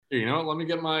Here, you know what? Let me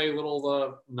get my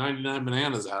little 99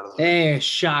 bananas out of there. Hey,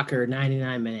 shocker,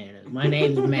 99 bananas. My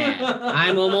name's Matt.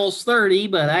 I'm almost 30,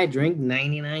 but I drink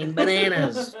 99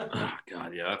 bananas. Oh,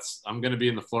 God, yeah. I'm going to be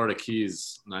in the Florida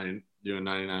Keys doing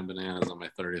 99 bananas on my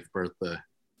 30th birthday.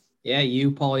 Yeah,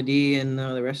 you, Pauly D, and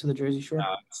the rest of the Jersey Shore?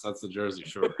 That's the Jersey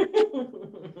Shore.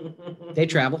 They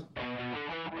travel.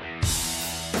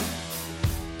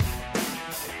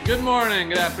 Good morning,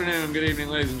 good afternoon, good evening,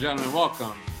 ladies and gentlemen.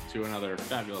 Welcome to another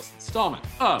fabulous installment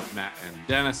of Matt and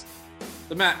Dennis,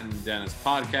 the Matt and Dennis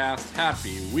podcast.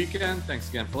 Happy weekend. Thanks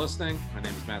again for listening. My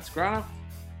name is Matt Scrano.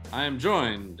 I am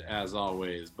joined, as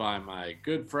always, by my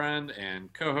good friend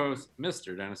and co-host,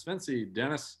 Mr. Dennis Vinci.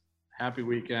 Dennis, happy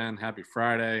weekend. Happy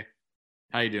Friday.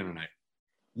 How you doing tonight?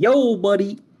 Yo,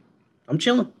 buddy. I'm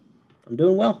chilling. I'm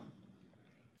doing well.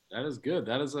 That is good.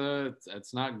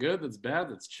 It's not good. That's bad.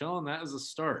 That's chilling. That is a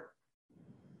start.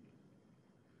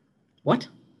 What?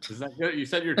 Is that good? You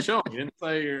said you're chilling. You didn't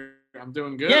say I'm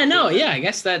doing good. Yeah, no, yeah, I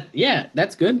guess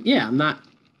that's good. Yeah, I'm not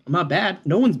bad.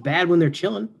 No one's bad when they're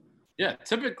chilling. Yeah,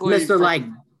 typically unless they're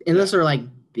like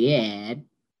bad.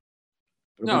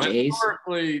 No,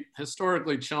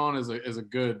 historically chilling is a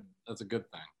good thing if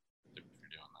you're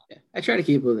doing that. Yeah, I try to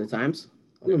keep it with the times.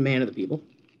 I'm a man of the people.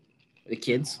 The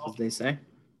kids, as they say.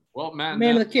 Well, Matt,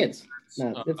 man of the kids.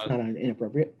 No, that's not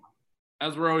inappropriate.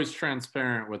 As we're always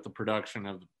transparent with the production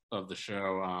of the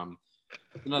show,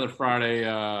 another Friday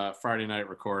night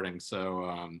recording.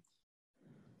 So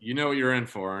you know what you're in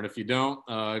for, and if you don't,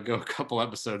 go a couple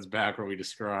episodes back where we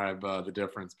describe the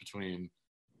difference between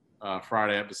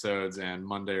Friday episodes and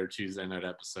Monday or Tuesday night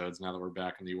episodes. Now that we're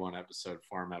back in the one episode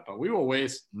format, but we will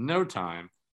waste no time.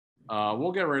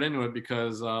 We'll get right into it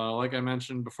because, like I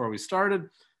mentioned before we started,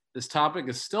 this topic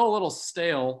is still a little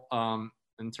stale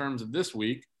in terms of this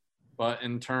week, but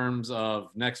in terms of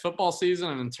next football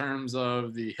season and in terms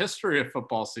of the history of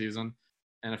football season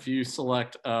and a few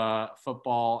select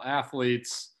football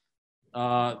athletes,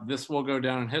 this will go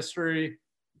down in history.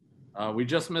 We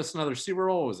just missed another Super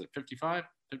Bowl. Was it 55,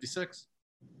 56?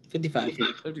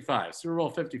 55. Super Bowl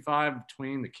 55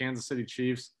 between the Kansas City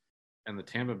Chiefs and the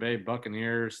Tampa Bay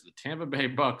Buccaneers. The Tampa Bay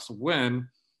Bucs win.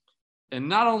 And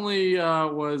not only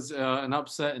was an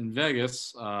upset in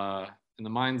Vegas, in the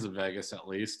minds of Vegas at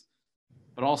least,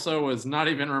 but also was not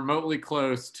even remotely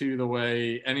close to the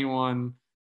way anyone,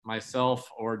 myself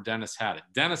or Dennis had it.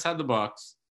 Dennis had the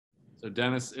Bucs, so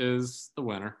Dennis is the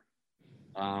winner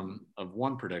of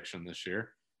one prediction this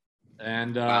year.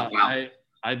 And wow.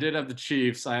 I did have the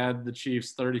Chiefs. I had the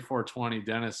Chiefs 34-20.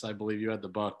 Dennis, I believe you had the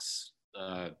Bucs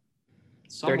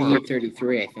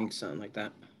 38-33, I think, something like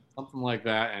that. Something like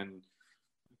that. And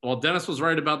well, Dennis was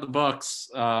right about the Bucs,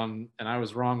 and I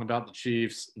was wrong about the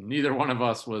Chiefs. Neither one of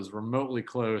us was remotely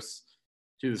close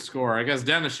to the score. I guess,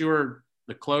 Dennis, you were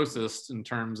the closest in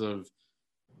terms of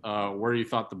where you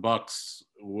thought the Bucs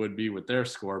would be with their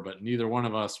score, but neither one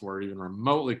of us were even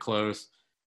remotely close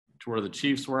to where the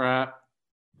Chiefs were at.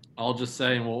 I'll just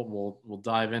say, and we'll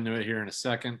dive into it here in a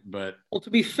second. But well,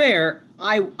 to be fair,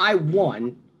 I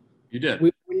won. You did.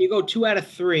 When you go 2 out of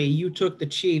 3, you took the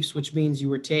Chiefs, which means you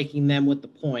were taking them with the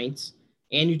points,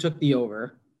 and you took the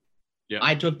over. Yeah.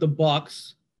 I took the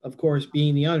Bucs, of course,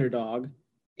 being the underdog,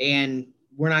 and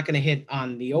we're not going to hit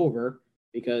on the over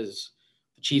because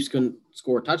the Chiefs couldn't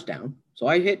score a touchdown. So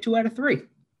I hit 2 out of 3.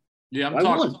 Yeah,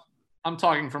 I'm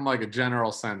talking from like a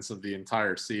general sense of the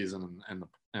entire season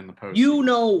and the post. You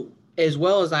know as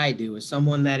well as I do, as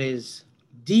someone that is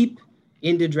deep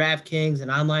into DraftKings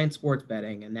and online sports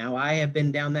betting, and now I have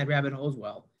been down that rabbit hole as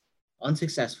well,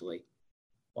 unsuccessfully.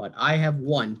 But I have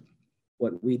won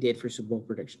what we did for Super Bowl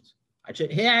predictions. I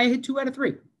hit 2 out of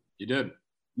 3. You did.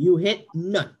 You hit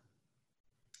none.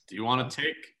 Do you want to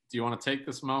take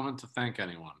this moment to thank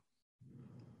anyone?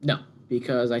 No,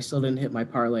 because I still didn't hit my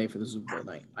parlay for the Super Bowl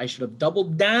night. I should have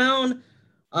doubled down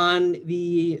on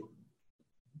the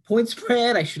point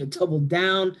spread. I should have doubled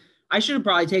down. I should have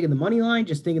probably taken the money line,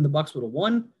 just thinking the Bucs would have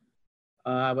won.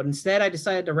 But instead, I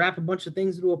decided to wrap a bunch of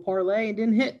things into a parlay and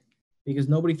didn't hit because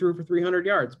nobody threw for 300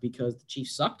 yards because the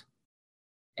Chiefs sucked.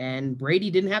 And Brady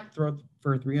didn't have to throw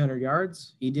for 300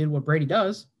 yards. He did what Brady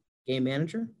does, game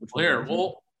manager.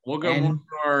 We'll go more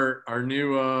to our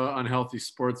new unhealthy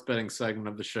sports betting segment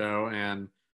of the show, and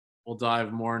we'll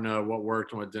dive more into what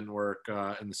worked and what didn't work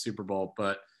in the Super Bowl.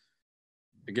 But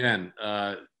again,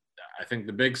 I think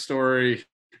the big story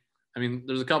 – I mean,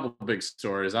 there's a couple of big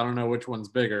stories. I don't know which one's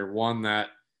bigger. One that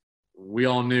we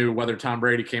all knew whether Tom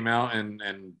Brady came out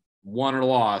and won or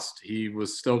lost, he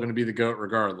was still going to be the GOAT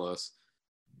regardless.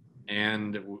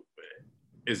 And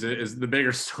is the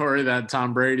bigger story that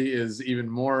Tom Brady is even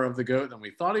more of the GOAT than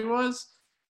we thought he was?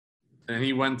 And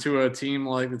he went to a team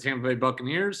like the Tampa Bay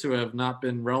Buccaneers, who have not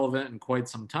been relevant in quite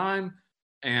some time,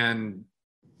 and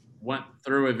went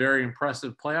through a very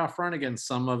impressive playoff run against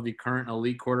some of the current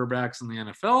elite quarterbacks in the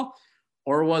NFL?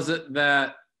 Or was it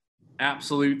that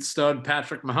absolute stud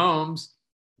Patrick Mahomes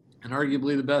and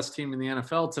arguably the best team in the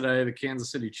NFL today, the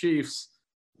Kansas City Chiefs,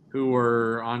 who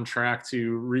were on track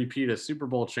to repeat as Super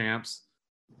Bowl champs,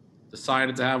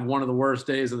 decided to have one of the worst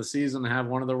days of the season and have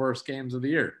one of the worst games of the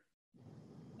year?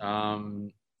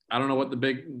 I don't know what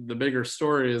the bigger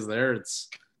story is there.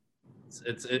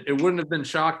 It wouldn't have been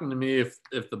shocking to me if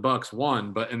the Bucs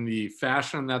won, but in the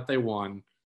fashion that they won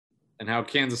and how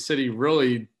Kansas City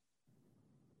really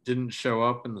didn't show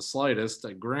up in the slightest.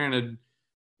 Granted,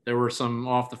 there were some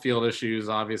off the field issues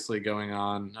obviously going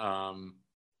on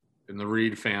in the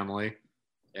Reed family,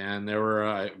 and there were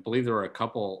I believe there were a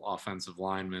couple offensive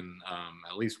linemen,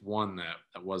 at least one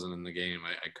that wasn't in the game.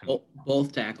 I couldn't.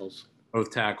 Both tackles.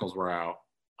 Both tackles were out.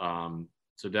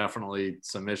 So definitely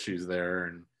some issues there.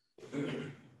 And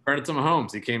credit to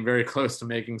Mahomes. He came very close to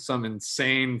making some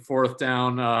insane fourth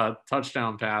down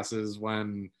touchdown passes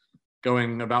when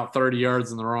going about 30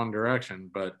 yards in the wrong direction.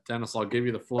 But Dennis, I'll give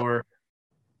you the floor.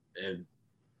 And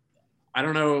I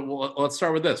don't know. Let's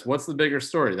start with this. What's the bigger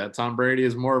story? That Tom Brady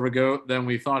is more of a GOAT than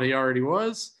we thought he already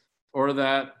was, or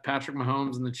that Patrick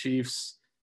Mahomes and the Chiefs,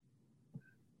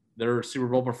 their Super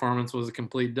Bowl performance was a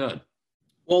complete dud?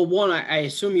 Well, one, I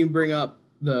assume you bring up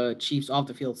the Chiefs off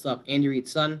the field stuff. Andy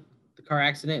Reid's son, the car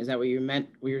accident. Is that what you meant?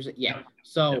 Yeah.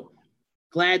 So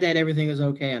glad that everything is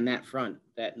okay on that front.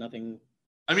 That nothing.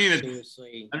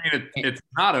 It's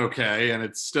not okay, and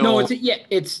it's still. No,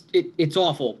 it's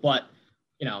awful, but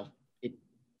all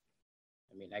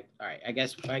right. I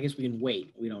guess we can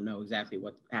wait. We don't know exactly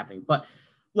what's happening, but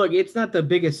look, it's not the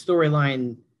biggest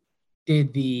storyline.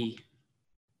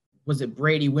 Was it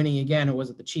Brady winning again, or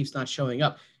was it the Chiefs not showing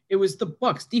up? It was the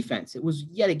Bucs defense. It was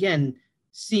yet again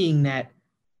seeing that,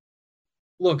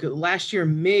 look, last year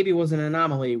maybe was an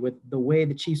anomaly with the way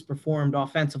the Chiefs performed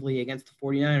offensively against the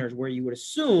 49ers, where you would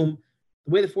assume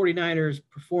the way the 49ers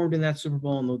performed in that Super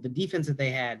Bowl and the defense that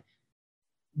they had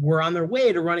were on their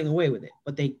way to running away with it.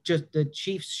 But the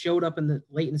Chiefs showed up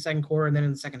late in the second quarter and then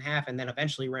in the second half, and then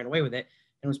eventually ran away with it.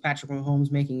 And it was Patrick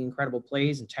Mahomes making incredible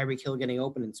plays and Tyreek Hill getting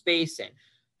open in space and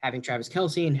having Travis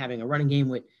Kelce and having a running game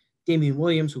with Damian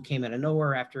Williams, who came out of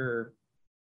nowhere after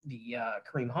the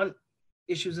Kareem Hunt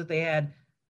issues that they had.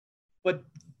 But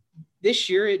this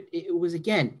year, it was,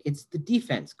 again, it's the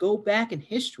defense. Go back in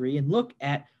history and look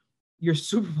at your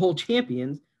Super Bowl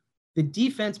champions. The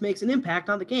defense makes an impact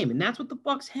on the game, and that's what the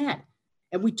Bucs had.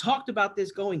 And we talked about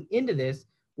this going into this,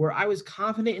 where I was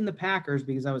confident in the Packers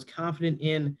because I was confident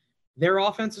in their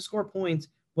offense to score points,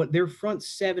 but their front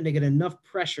seven to get enough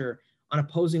pressure on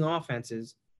opposing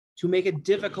offenses to make it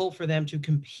difficult for them to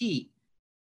compete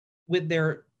with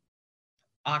their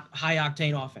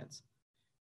high-octane offense.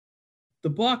 The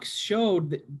Bucs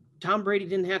showed that Tom Brady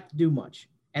didn't have to do much,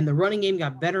 and the running game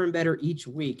got better and better each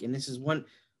week. And this is one,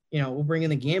 we'll bring in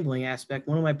the gambling aspect.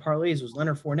 One of my parlays was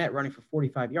Leonard Fournette running for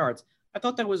 45 yards. I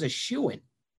thought that was a shoo-in.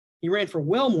 He ran for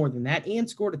well more than that and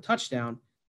scored a touchdown.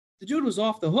 The dude was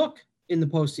off the hook in the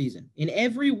postseason in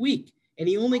every week. And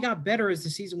he only got better as the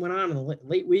season went on in the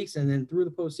late weeks and then through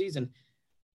the postseason.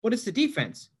 But it's the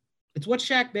defense. It's what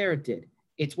Shaq Barrett did.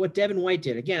 It's what Devin White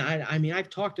did. Again, I've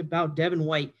talked about Devin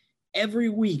White every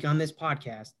week on this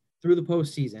podcast through the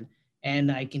postseason.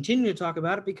 And I continue to talk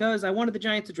about it because I wanted the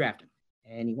Giants to draft him.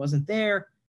 And he wasn't there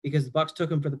because the Bucs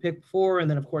took him for the pick before. And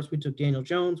then, of course, we took Daniel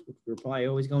Jones, which we were probably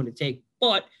always going to take.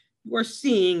 But we're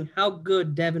seeing how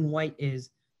good Devin White is.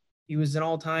 He was an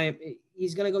all-time –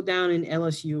 he's going to go down in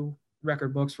LSU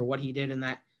record books for what he did in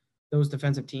those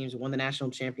defensive teams. Won the national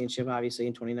championship, obviously,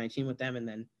 in 2019 with them. And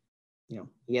then,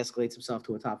 he escalates himself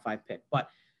to a top 5 pick. But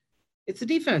it's the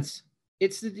defense.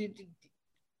 It's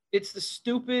the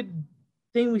stupid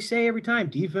thing we say every time.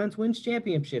 Defense wins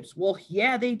championships. Well,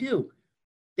 yeah, they do.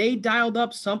 They dialed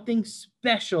up something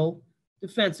special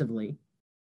defensively,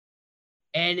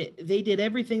 and they did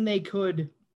everything they could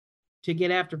to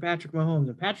get after Patrick Mahomes.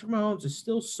 And Patrick Mahomes is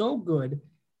still so good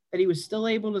that he was still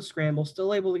able to scramble,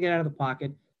 still able to get out of the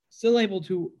pocket, still able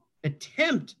to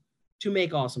attempt to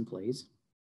make awesome plays,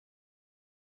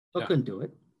 but couldn't do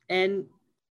it. And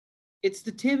it's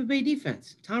the Tampa Bay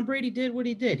defense. Tom Brady did what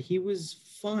he did. He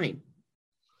was fine.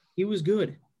 He was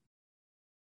good.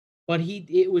 But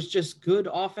it was just good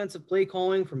offensive play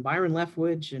calling from Byron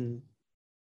Leftwich and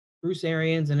Bruce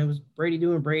Arians, and it was Brady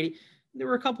doing Brady. There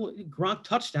were a couple of Gronk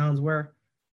touchdowns where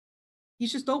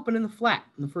he's just open in the flat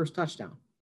in the first touchdown.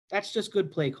 That's just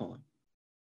good play calling.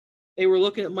 They were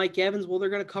looking at Mike Evans. Well, they're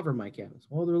going to cover Mike Evans.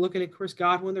 Well, they're looking at Chris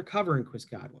Godwin. They're covering Chris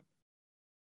Godwin.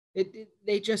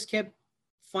 They just kept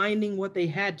finding what they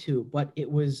had to, but it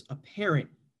was apparent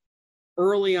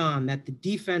early on that the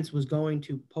defense was going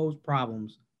to pose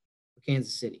problems for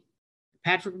Kansas City.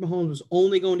 Patrick Mahomes was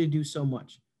only going to do so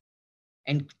much.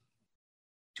 And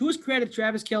to his credit,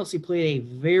 Travis Kelce played a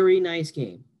very nice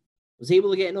game, was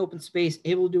able to get in open space,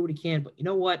 able to do what he can. But you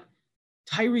know what?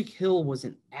 Tyreek Hill was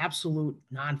an absolute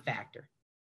non-factor.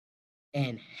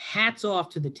 And hats off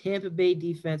to the Tampa Bay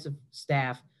defensive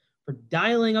staff for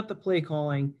dialing up the play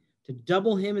calling to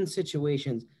double him in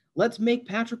situations. Let's make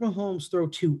Patrick Mahomes throw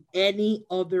to any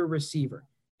other receiver.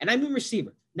 And I mean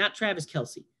receiver, not Travis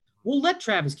Kelce. We'll let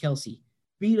Travis Kelce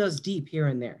beat us deep here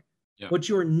and there. Yeah. But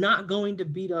you're not going to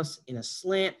beat us in a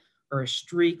slant or a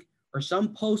streak or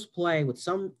some post play with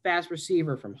some fast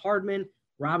receiver from Hardman,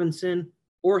 Robinson,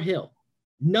 or Hill.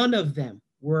 None of them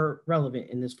were relevant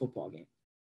in this football game.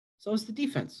 So it's the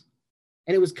defense.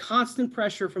 And it was constant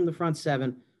pressure from the front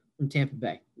seven from Tampa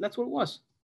Bay. And that's what it was.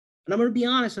 And I'm going to be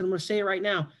honest, and I'm going to say it right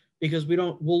now, because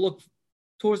we'll look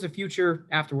towards the future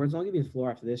afterwards. I'll give you the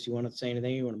floor after this. You want to say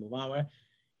anything? You want to move on?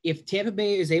 If Tampa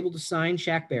Bay is able to sign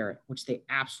Shaq Barrett, which they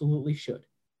absolutely should,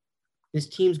 this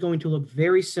team's going to look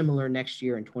very similar next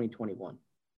year in 2021.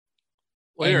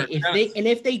 And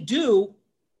if they do,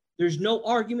 there's no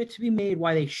argument to be made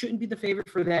why they shouldn't be the favorite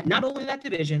for that, not only that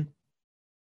division,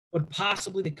 but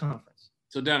possibly the conference.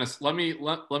 So Dennis, let me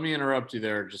interrupt you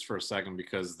there just for a second,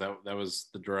 because that was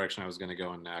the direction I was going to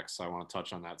go in next. So I want to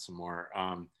touch on that some more.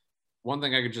 One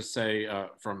thing I could just say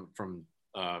from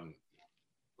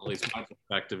at least my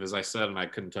perspective, as I said, and I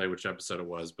couldn't tell you which episode it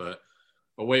was, but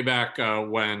way back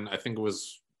when I think it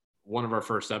was one of our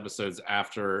first episodes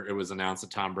after it was announced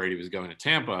that Tom Brady was going to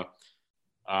Tampa,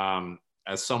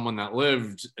 as someone that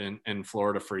lived in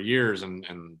Florida for years and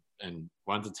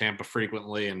went to Tampa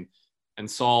frequently and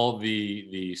saw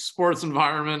the sports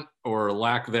environment or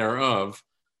lack thereof,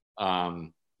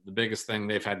 the biggest thing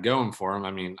they've had going for them.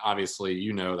 I mean, obviously,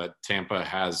 you know that Tampa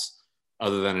has,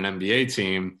 other than an NBA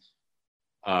team,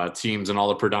 teams in all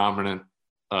the predominant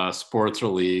sports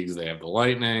or leagues. They have the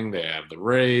Lightning, they have the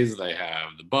Rays, they have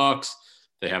the Bucks,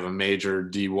 they have a major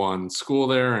D1 school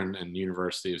there and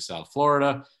University of South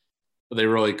Florida. But they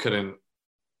really couldn't.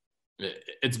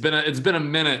 It's been a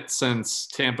minute since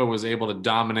Tampa was able to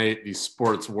dominate the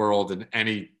sports world in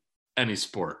any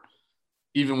sport.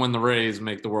 Even when the Rays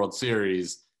make the World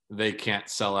Series, they can't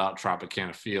sell out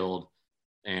Tropicana Field,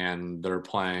 and they're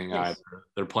playing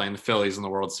they're playing the Phillies in the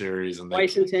World Series, and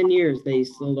twice in 10 years they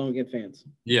still don't get fans.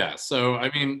 Yeah, so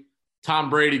I mean, Tom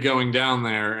Brady going down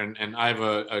there, and I have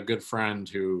a good friend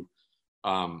who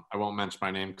I won't mention my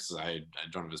name because I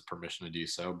don't have his permission to do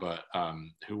so, but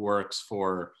who works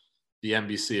for the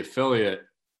NBC affiliate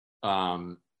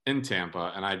in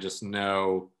Tampa, and I just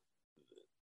know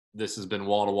this has been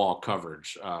wall-to-wall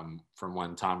coverage from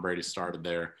when Tom Brady started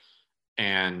there,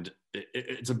 and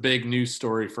it's a big news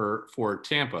story for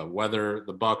Tampa, whether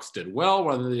the Bucks did well,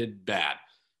 whether they did bad.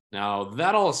 Now,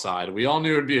 that all aside, we all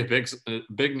knew it would be a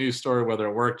big news story, whether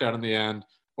it worked out in the end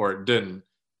or it didn't.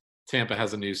 Tampa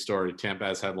has a news story. Tampa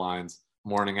has headlines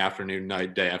morning, afternoon,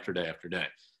 night, day after day after day,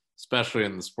 especially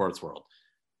in the sports world.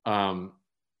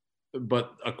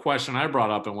 But a question I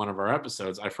brought up in one of our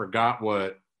episodes, I forgot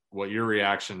what your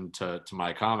reaction to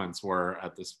my comments were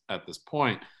at this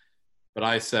point, but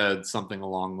I said something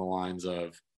along the lines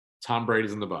of Tom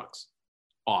Brady's in the Bucks.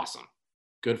 Awesome.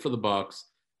 Good for the Bucks.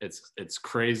 It's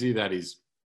crazy that he's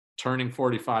turning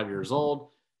 45 years old.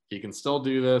 He can still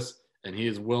do this, and he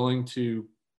is willing to,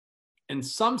 in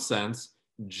some sense,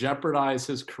 jeopardize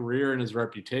his career and his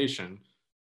reputation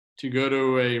to go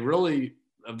to a really,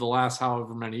 of the last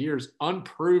however many years,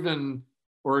 unproven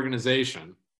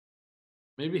organization,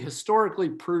 maybe historically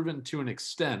proven to an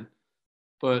extent,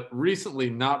 but recently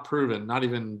not proven, not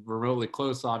even remotely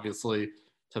close, obviously,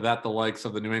 to that the likes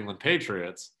of the New England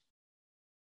Patriots.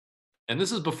 And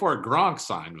this is before Gronk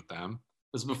signed with them.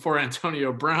 This is before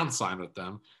Antonio Brown signed with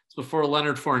them. It's before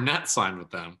Leonard Fournette signed with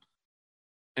them.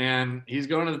 And he's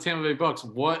going to the Tampa Bay Bucks.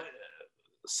 What,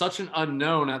 such an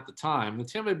unknown at the time. The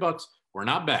Tampa Bay Bucks were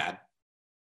not bad,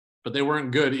 but they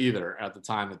weren't good either at the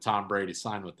time that Tom Brady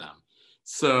signed with them.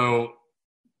 So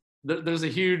there's a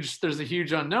huge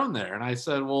unknown there. And I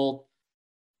said, well,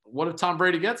 what if Tom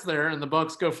Brady gets there and the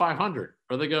Bucks go 500,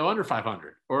 or they go under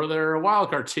 500, or they're a wild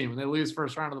card team and they lose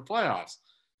first round of the playoffs?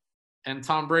 And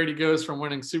Tom Brady goes from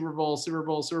winning Super Bowl,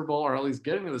 or at least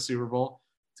getting to the Super Bowl,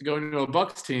 to going to a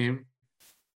Bucks team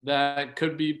that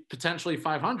could be potentially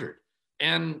 500.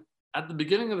 And at the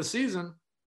beginning of the season,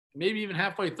 maybe even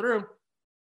halfway through,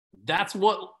 that's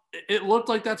what it looked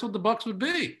like. That's what the Bucks would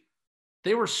be.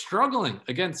 They were struggling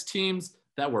against teams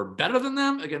that were better than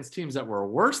them, against teams that were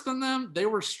worse than them. They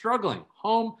were struggling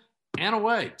home and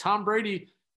away. Tom Brady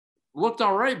looked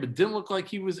all right, but didn't look like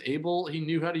he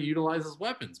knew how to utilize his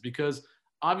weapons, because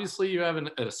obviously you have an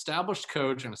established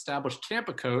coach, an established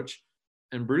Tampa coach,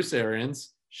 and Bruce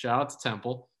Arians. Shout out to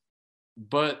Temple.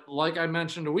 But like I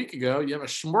mentioned a week ago, you have a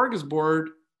smorgasbord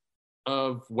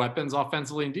of weapons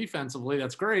offensively and defensively.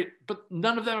 That's great, but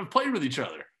none of them have played with each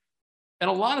other. And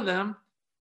a lot of them,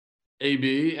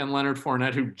 AB and Leonard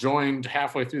Fournette, who joined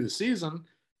halfway through the season,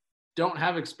 don't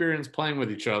have experience playing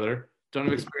with each other, don't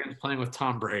have experience playing with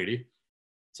Tom Brady.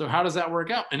 So how does that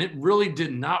work out? And it really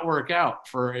did not work out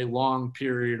for a long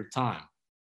period of time.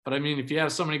 But I mean, if you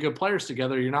have so many good players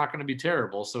together, you're not going to be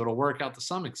terrible. So it'll work out to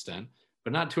some extent,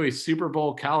 but not to a Super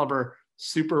Bowl caliber,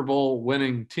 Super Bowl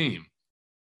winning team.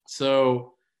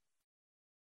 So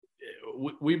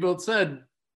we both said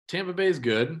Tampa Bay is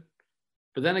good,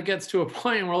 but then it gets to a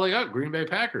point and we're like, oh, Green Bay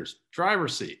Packers,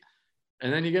 driver's seat.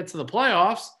 And then you get to the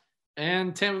playoffs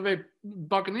and Tampa Bay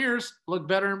Buccaneers look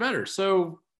better and better.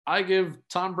 So I give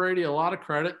Tom Brady a lot of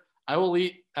credit. I will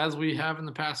eat, as we have in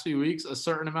the past few weeks, a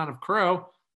certain amount of crow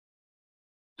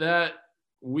that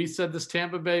we said this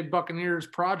Tampa Bay Buccaneers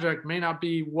project may not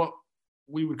be what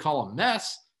we would call a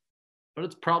mess, but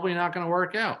it's probably not going to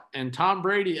work out. And Tom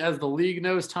Brady, as the league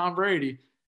knows Tom Brady,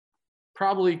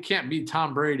 probably can't beat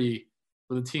Tom Brady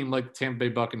with a team like the Tampa Bay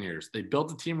Buccaneers. They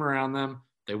built a team around them.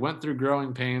 They went through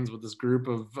growing pains with this group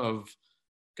of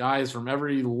guys from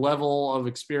every level of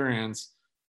experience,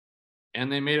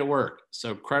 and they made it work.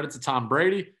 So credit to Tom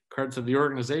Brady, credit to the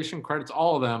organization, credit to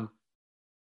all of them.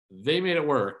 They made it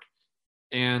work.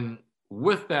 And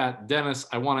with that, Dennis,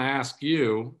 I want to ask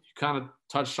you kind of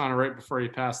touched on it right before you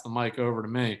passed the mic over to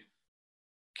me.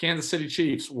 Kansas City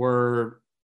Chiefs were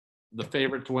the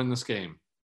favorite to win this game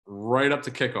right up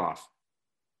to kickoff.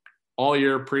 All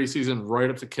year preseason, right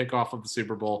up to kickoff of the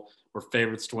Super Bowl, were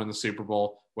favorites to win the Super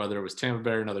Bowl, whether it was Tampa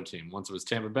Bay or another team. Once it was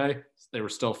Tampa Bay, they were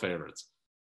still favorites.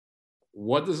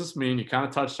 What does this mean? You kind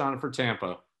of touched on it for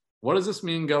Tampa. What does this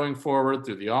mean going forward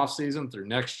through the offseason, through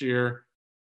next year,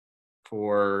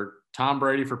 for Tom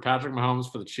Brady, for Patrick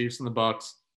Mahomes, for the Chiefs and the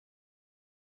Bucs?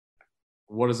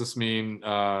 What does this mean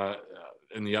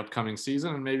in the upcoming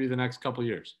season and maybe the next couple of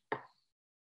years?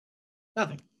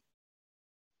 Nothing.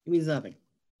 It means nothing.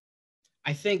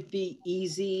 I think the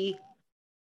easy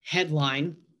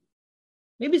headline,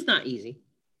 maybe it's not easy,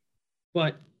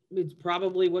 but it's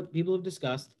probably what people have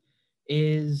discussed,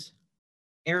 is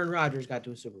Aaron Rodgers got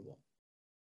to a Super Bowl.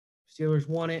 Steelers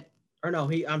won it. Or no,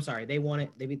 they won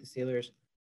it. They beat the Steelers.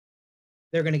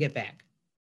 They're going to get back.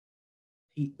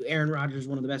 Aaron Rodgers is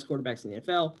one of the best quarterbacks in the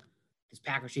NFL. His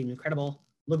Packers team is incredible.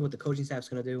 Look what the coaching staff's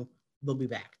going to do. They'll be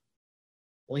back.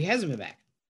 Well, he hasn't been back.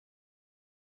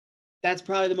 That's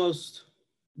probably the most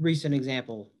recent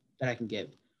example that I can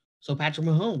give. So Patrick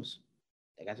Mahomes,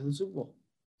 they got to the Super Bowl.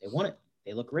 They won it.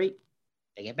 They look great.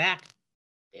 They get back.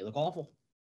 They look awful.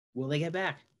 Will they get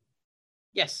back?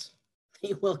 Yes,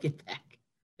 they will get back.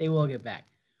 They will get back.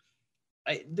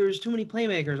 There's too many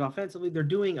playmakers offensively. They're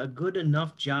doing a good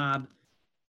enough job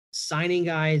signing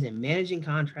guys and managing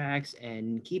contracts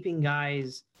and keeping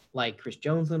guys like Chris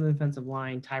Jones on the defensive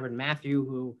line, Tyrann Mathieu,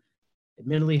 who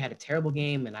admittedly had a terrible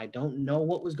game, and I don't know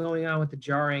what was going on with the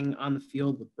jarring on the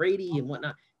field with Brady and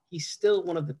whatnot. He's still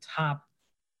one of the top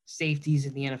safeties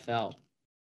in the NFL.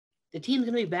 The team's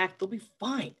going to be back. They'll be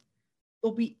fine.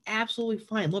 They'll be absolutely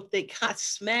fine. Look, they got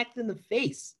smacked in the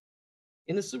face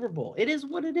in the Super Bowl. It is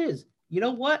what it is. You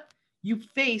know what? You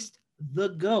faced the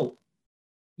GOAT.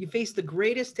 You faced the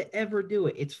greatest to ever do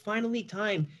it. It's finally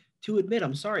time to admit,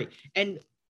 I'm sorry. And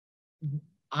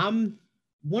I'm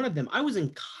one of them. I was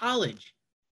in college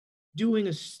doing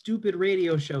a stupid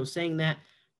radio show saying that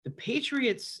the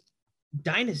Patriots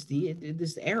dynasty,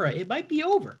 this era, it might be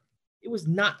over. It was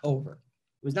not over.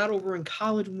 It was not over in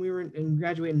college when we were in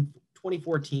graduating in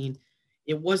 2014.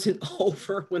 It wasn't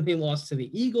over when they lost to the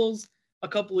Eagles a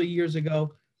couple of years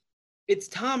ago. It's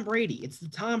Tom Brady. It's the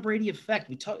Tom Brady effect.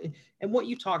 And what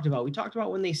you talked about. We talked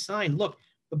about when they signed. Look,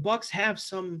 the Bucs have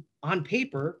some, on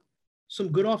paper, some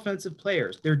good offensive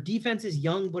players. Their defense is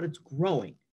young, but it's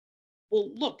growing. Well,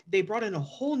 look, they brought in a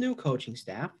whole new coaching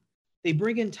staff. They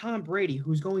bring in Tom Brady,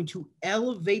 who's going to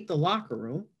elevate the locker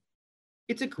room.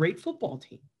 It's a great football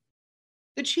team.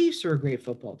 The Chiefs are a great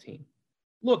football team.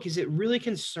 Look, is it really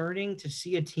concerning to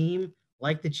see a team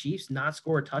like the Chiefs not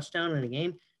score a touchdown in a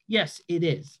game? Yes, it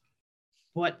is.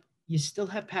 But you still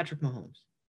have Patrick Mahomes.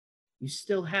 You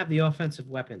still have the offensive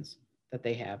weapons that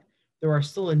they have. There are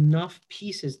still enough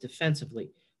pieces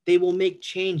defensively. They will make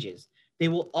changes. They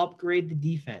will upgrade the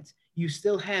defense. You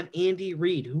still have Andy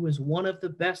Reid, who is one of the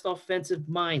best offensive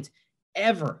minds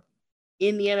ever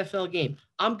in the NFL game.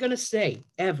 I'm going to say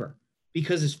ever,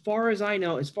 because as far as I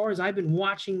know, as far as I've been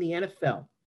watching the NFL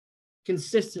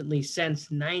consistently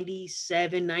since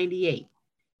 97, 98,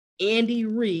 Andy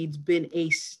Reid's been a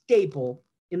staple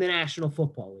in the National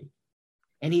Football League.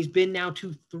 And he's been now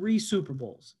to 3 Super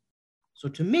Bowls. So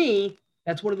to me,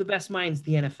 that's one of the best minds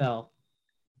the NFL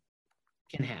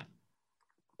can have.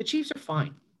 The Chiefs are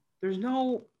fine. There's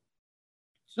no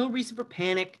reason for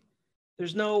panic.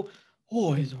 There's no,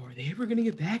 are they ever going to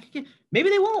get back again? Maybe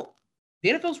they won't. The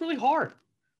NFL's really hard.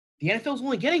 The NFL's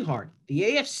only getting hard. The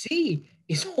AFC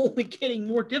is only getting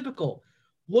more difficult.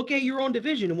 Look at your own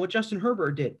division and what Justin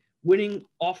Herbert did, winning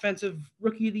Offensive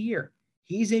Rookie of the Year.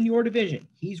 He's in your division.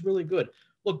 He's really good.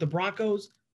 Look, the Broncos,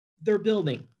 they're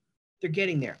building. They're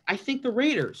getting there. I think the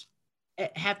Raiders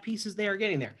have pieces they are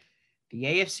getting there. The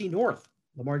AFC North,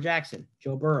 Lamar Jackson,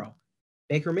 Joe Burrow,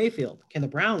 Baker Mayfield. Can the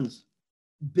Browns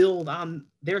build on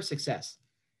their success?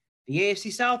 The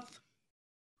AFC South,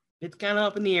 it's kind of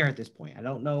up in the air at this point. I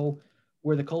don't know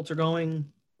where the Colts are going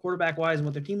quarterback-wise and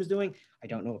what their team is doing. I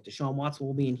don't know if Deshaun Watson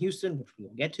will be in Houston, which we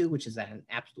will get to, which is an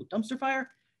absolute dumpster fire.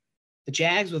 The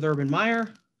Jags with Urban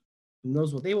Meyer, who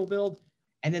knows what they will build.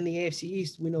 And then the AFC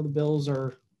East, we know the Bills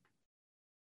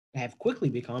have quickly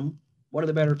become one of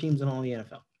the better teams in all the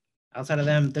NFL. Outside of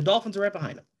them, the Dolphins are right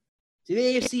behind them. See,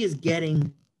 the AFC is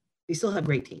they still have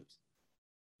great teams.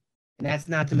 And that's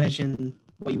not to mention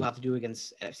what you have to do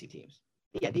against NFC teams.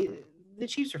 Yeah, the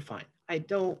Chiefs are fine.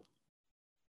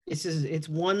 It's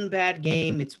one bad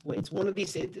game. It's one of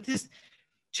these.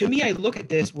 To me, I look at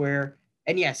this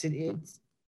and yes, it's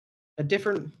a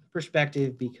different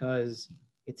perspective because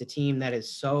it's a team that is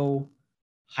so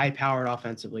high-powered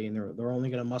offensively, and they're only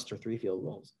going to muster 3 field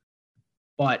goals.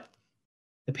 But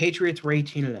the Patriots were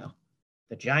 18-0.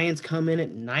 The Giants come in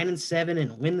at 9-7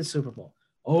 and win the Super Bowl.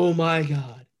 Oh my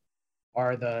God.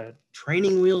 Are the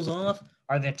training wheels off?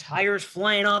 Are the tires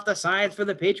flying off the sides for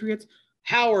the Patriots?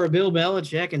 How are Bill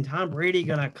Belichick and Tom Brady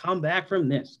going to come back from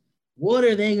this? What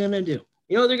are they going to do?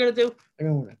 You know what they're going to do? They're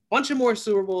going to win a bunch of more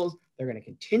Super Bowls. They're going to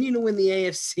continue to win the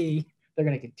AFC. They're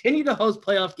going to continue to host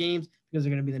playoff games because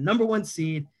they're going to be the number 1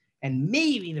 seed. And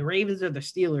maybe the Ravens or the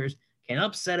Steelers can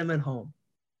upset them at home.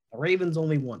 The Ravens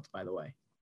only once, by the way.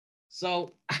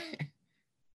 So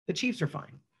the Chiefs are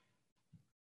fine.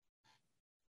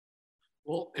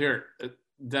 Well, here,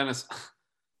 Dennis,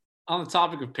 on the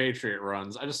topic of Patriot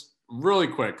runs, I just really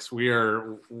quick, so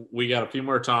we got a few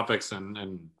more topics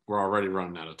and we're already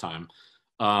running out of time.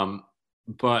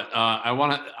 But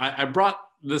I brought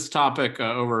this topic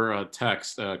over a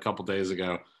text a couple days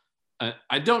ago.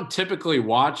 I don't typically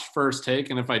watch First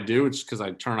Take, and if I do, it's because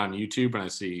I turn on YouTube and I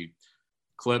see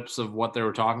clips of what they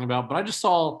were talking about. But I just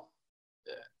saw,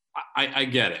 I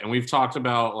get it. And we've talked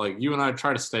about, like, you and I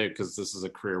try to stay, because this is a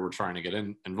career we're trying to get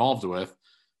involved with,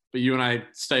 but you and I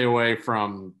stay away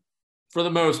from, for the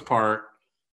most part,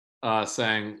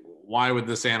 saying, why would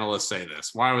this analyst say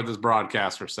this? Why would this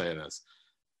broadcaster say this?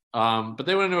 But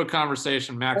they went into a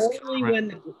conversation. Max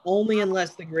only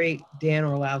unless the great Dan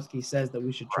Orlowski says that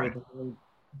we should trade the whole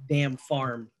damn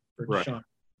farm for Deshaun.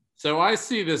 So I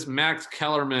see this Max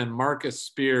Kellerman, Marcus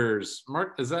Spears.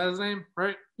 Is that his name,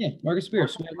 right? Yeah, Marcus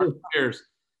Spears. Marcus Spears.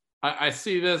 I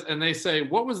see this, and they say,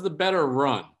 what was the better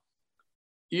run?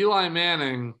 Eli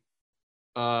Manning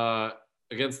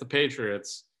against the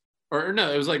Patriots, or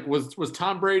no? It was like, was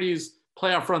Tom Brady's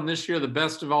playoff run this year the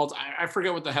best of all time? I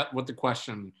forget what the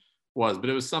question was, but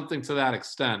it was something to that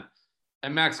extent.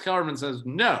 And Max Kellerman says,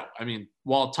 no. I mean,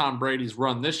 while Tom Brady's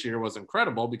run this year was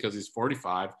incredible because he's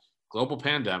 45, global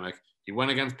pandemic, he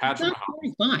went against Patrick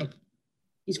Mahomes. 45.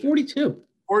 He's 42.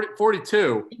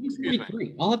 42. He's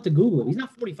 43. I'll have to Google it. He's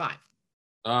not 45.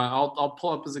 I'll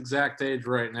pull up his exact age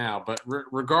right now. But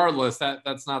regardless,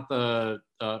 that's not the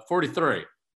 43.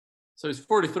 So he's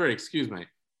 43. Excuse me.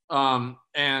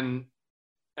 And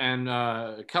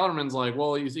Kellerman's like,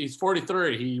 well, he's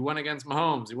 43. He went against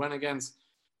Mahomes. He went against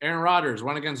Aaron Rodgers.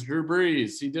 Went against Drew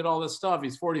Brees. He did all this stuff.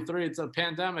 He's 43. It's a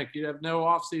pandemic. You have no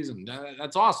offseason.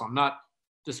 That's awesome. I'm not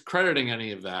discrediting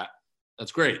any of that.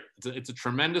 That's great. It's a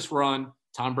tremendous run.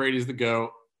 Tom Brady's the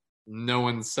GOAT. No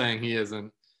one's saying he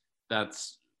isn't.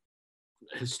 That's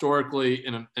historically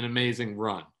an amazing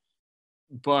run.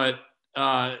 But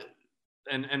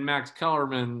and Max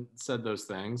Kellerman said those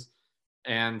things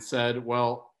and said,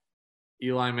 well,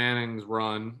 Eli Manning's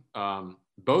run,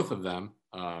 both of them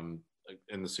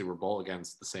in the Super Bowl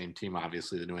against the same team,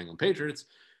 obviously the New England Patriots,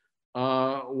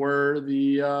 were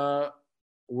the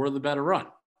better run.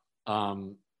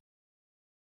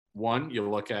 One, you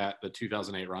look at the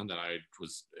 2008 run that I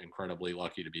was incredibly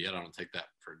lucky to be at. I don't take that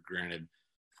for granted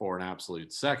for an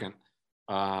absolute second.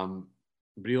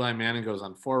 But Eli Manning goes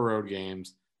on 4 road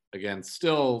games against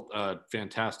still a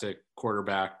fantastic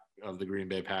quarterback of the Green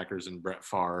Bay Packers and Brett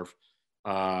Favre,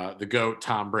 the GOAT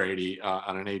Tom Brady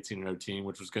on an 18-0 team,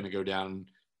 which was going to go down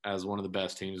as one of the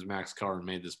best teams. Max Kellerman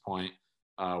made this point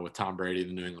with Tom Brady,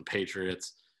 the New England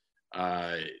Patriots.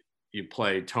 You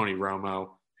play Tony Romo,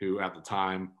 who at the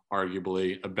time,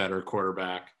 arguably a better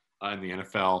quarterback in the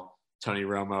NFL. Tony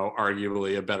Romo,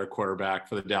 arguably a better quarterback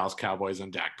for the Dallas Cowboys than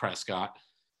Dak Prescott.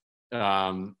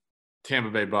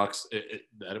 Tampa Bay Bucks,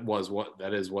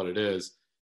 that is what it is.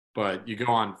 But you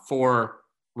go on 4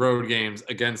 road games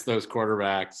against those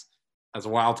quarterbacks as a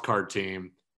wild card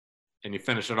team, and you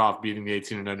finish it off beating the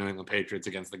 18-0 New England Patriots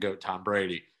against the GOAT Tom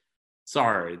Brady.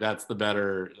 Sorry, that's the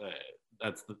better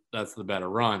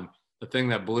run. The thing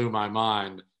that blew my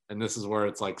mind, and this is where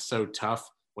it's like so tough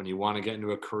when you want to get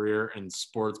into a career in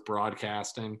sports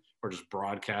broadcasting or just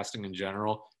broadcasting in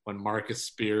general, when Marcus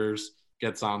Spears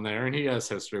gets on there, and he has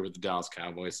history with the Dallas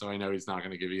Cowboys, so I know he's not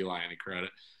going to give Eli any credit,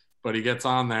 but he gets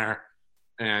on there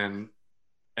and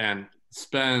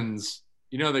spends,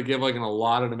 they give like an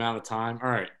allotted amount of time. All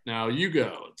right, now you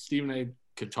go. Stephen A.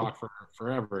 could talk for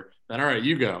forever. Then, all right,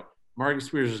 you go. Marcus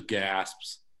Spears just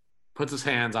gasps, puts his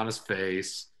hands on his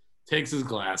face, takes his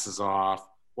glasses off,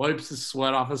 wipes his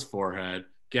sweat off his forehead,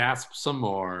 gasps some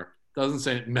more, doesn't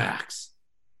say, Max,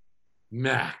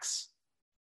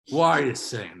 why are you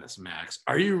saying this, Max?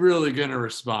 Are you really going to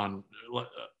respond?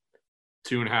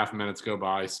 2.5 minutes go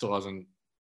by, still hasn't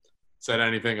said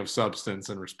anything of substance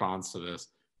in response to this.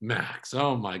 Max,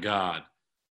 oh my God.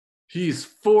 He's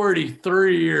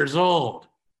 43 years old.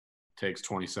 Takes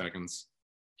 20 seconds.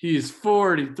 He's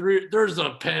 43. There's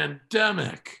a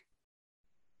pandemic.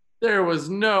 There was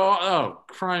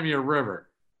Cry Me a River.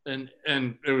 And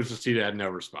it was just he had no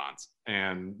response.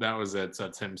 And that was it. So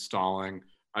that's him stalling.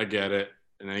 I get it.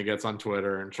 And then he gets on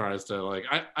Twitter and tries to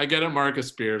I get it, Marcus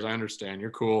Spears. I understand.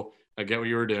 You're cool. I get what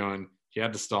you were doing. He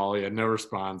had to stall. He had no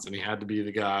response. And he had to be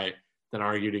the guy that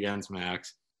argued against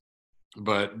Max.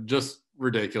 But just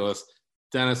ridiculous.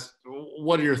 Dennis,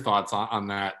 what are your thoughts on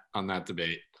that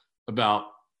debate about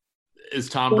is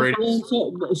Tom Brady?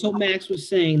 So Max was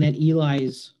saying that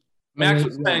Max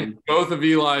was saying both of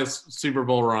Eli's Super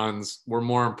Bowl runs were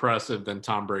more impressive than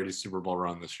Tom Brady's Super Bowl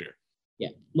run this year. Yeah,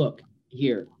 look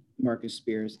here, Marcus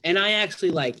Spears, and I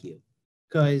actually like you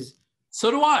because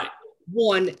so do I.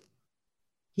 One,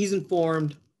 he's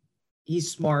informed, he's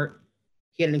smart,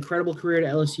 he had an incredible career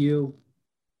at LSU.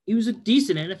 He was a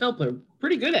decent NFL player,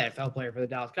 pretty good NFL player for the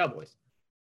Dallas Cowboys.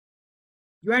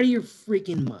 You're out of your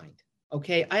freaking mind,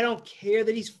 okay? I don't care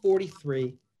that he's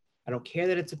 43. I don't care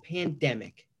that it's a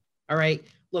pandemic, all right?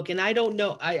 Look, and I don't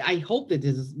know. I hope that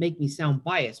this doesn't make me sound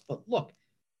biased, but look,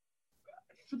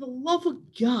 for the love of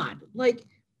God,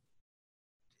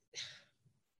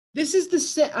 this is the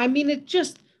set. I mean,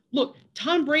 look,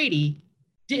 Tom Brady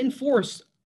didn't force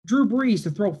Drew Brees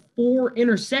to throw 4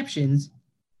 interceptions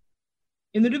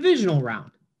in the divisional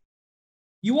round.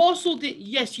 You also did,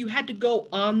 yes, you had to go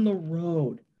on the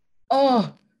road.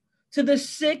 To the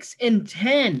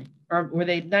 6-10. Or were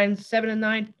they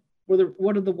 7-9?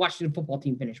 What did the Washington football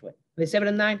team finish with? Were they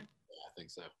 7-9? Yeah, I think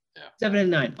so. Yeah.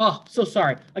 7-9. Oh, so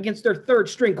sorry. Against their 3rd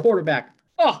string quarterback.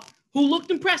 Who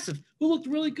looked impressive, who looked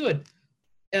really good.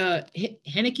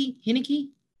 Heineke.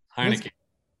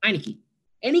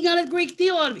 And he got a great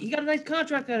deal out of it. He got a nice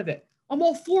contract out of it. I'm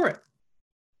all for it.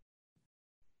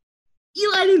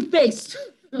 Eli didn't face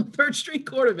a 3rd string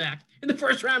quarterback in the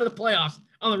first round of the playoffs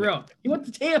on the road. He went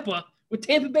to Tampa with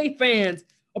Tampa Bay fans,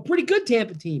 a pretty good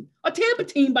Tampa team. A Tampa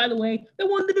team, by the way, that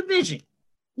won the division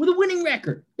with a winning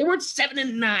record. They weren't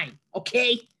 7-9,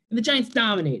 okay? And the Giants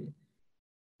dominated.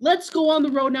 Let's go on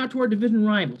the road now to our division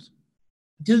rivals,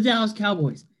 to the Dallas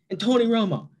Cowboys and Tony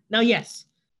Romo. Now, yes,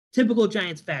 typical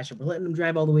Giants fashion. We're letting them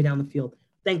drive all the way down the field.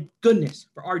 Thank goodness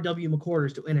for R.W.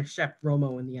 McQuarters to intercept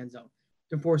Romo in the end zone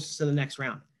to force us to the next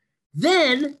round.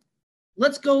 Then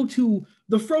let's go to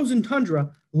the frozen tundra,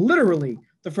 literally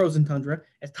the frozen tundra,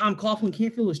 as Tom Coughlin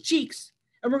can't feel his cheeks,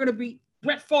 and we're going to beat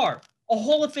Brett Favre, a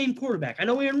Hall of Fame quarterback. I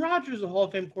know Aaron Rodgers is a Hall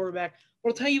of Fame quarterback, but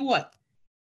I'll tell you what,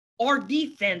 our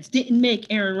defense didn't make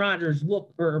Aaron Rodgers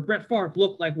look, or Brett Favre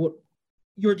look like what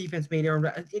your defense made Aaron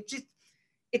Rodgers.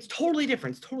 It's totally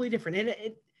different. It's totally different.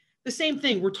 And the same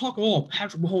thing, we're talking,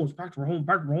 Patrick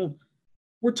Mahomes.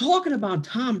 We're talking about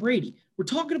Tom Brady. We're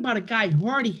talking about a guy who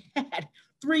already had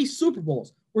 3 Super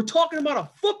Bowls. We're talking about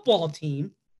a football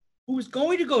team who is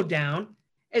going to go down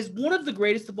as one of the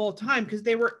greatest of all time because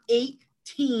they were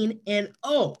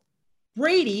 18-0.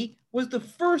 Brady was the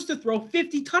first to throw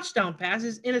 50 touchdown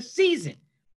passes in a season,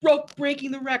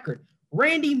 breaking the record.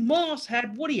 Randy Moss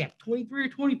had, 23 or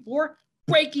 24,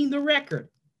 breaking the record.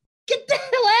 Get the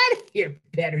hell out of here.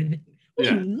 Better than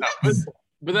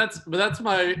but that's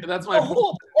my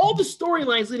all the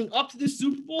storylines leading up to this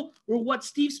Super Bowl were what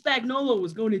Steve Spagnuolo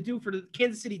was going to do for the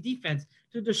Kansas City defense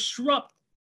to disrupt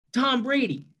Tom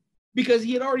Brady because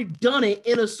he had already done it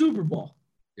in a Super Bowl.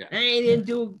 Yeah. And he didn't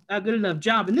do a good enough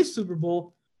job in this Super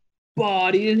Bowl,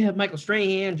 but he didn't have Michael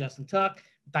Strahan, Justin Tuck,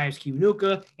 Matthias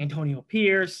Kiwanuka, Antonio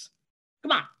Pierce.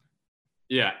 Come on.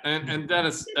 Yeah, and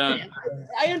Dennis. I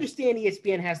understand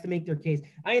ESPN has to make their case.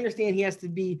 I understand he has to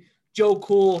be Joe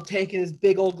Cool, taking his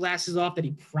big old glasses off that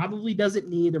he probably doesn't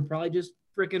need. They're probably just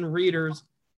freaking readers.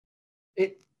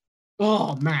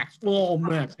 Max.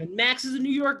 And Max is a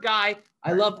New York guy.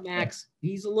 I love Max.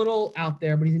 He's a little out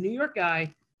there, but he's a New York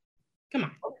guy. Come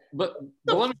on. But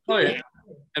let me tell you,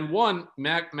 and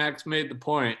Max made the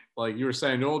point, like you were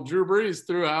saying, old Drew Brees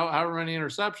threw out however many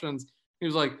interceptions. He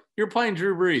was like, you're playing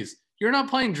Drew Brees. You're not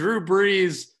playing Drew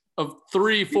Brees of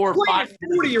 3, 4, 5.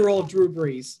 40-year-old Drew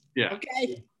Brees. Yeah.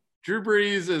 Okay. Drew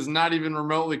Brees is not even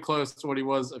remotely close to what he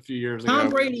was a few years ago. Tom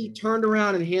Brady turned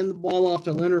around and handed the ball off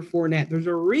to Leonard Fournette. There's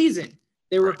a reason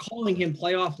they were calling him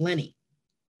Playoff Lenny.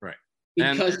 Right.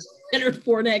 Because Leonard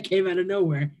Fournette came out of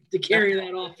nowhere to carry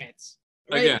that offense.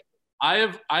 Right? Again,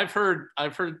 I've heard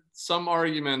some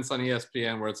arguments on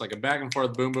ESPN where it's like a back and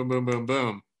forth boom, boom, boom, boom,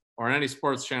 boom, or on any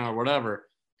sports channel or whatever.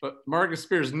 But Marcus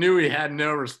Spears knew he had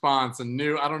no response and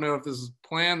knew, I don't know if this was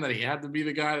planned, that he had to be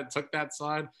the guy that took that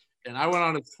side. And I went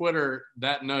on his Twitter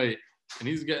that night, and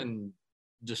he's getting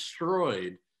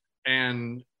destroyed.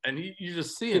 And you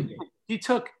just see him.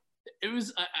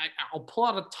 I'll pull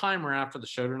out a timer after the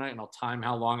show tonight, and I'll time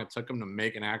how long it took him to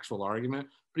make an actual argument.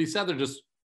 But he sat there just,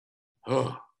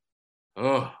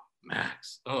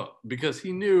 Max, because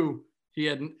he knew he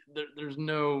had. There's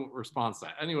no response to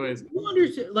that. Anyways,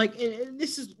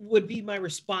 would be my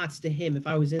response to him if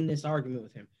I was in this argument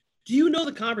with him. Do you know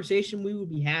the conversation we would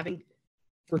be having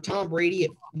for Tom Brady at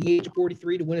the age of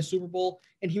 43 to win a Super Bowl,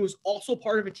 and he was also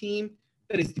part of a team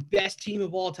that is the best team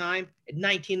of all time at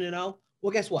 19-0?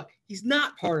 Well, guess what? He's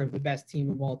not part of the best team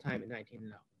of all time at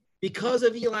 19-0 because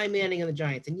of Eli Manning and the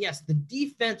Giants. And yes, the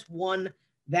defense won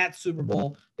that Super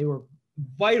Bowl. They were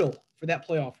vital for that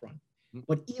playoff run.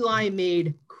 But Eli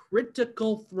made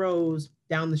critical throws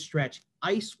down the stretch,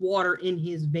 ice water in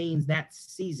his veins that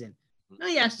season. Now,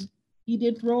 yes, he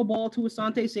did throw a ball to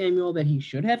Asante Samuel that he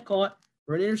should have caught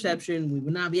for an interception. We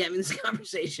would not be having this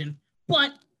conversation.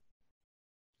 But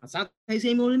Asante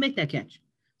Samuel didn't make that catch.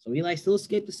 So Eli still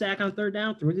escaped the sack on third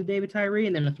down, threw it to David Tyree,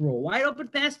 and then threw a wide open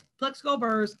pass to Plexico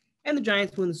Burrs, and the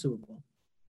Giants win the Super Bowl.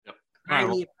 Yep. All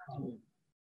right, well,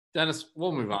 Dennis,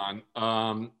 we'll move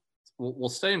on. We'll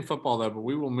stay in football, though, but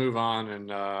we will move on.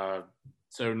 And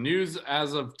so news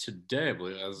as of today, I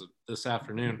believe, as of this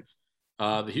afternoon,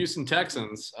 the Houston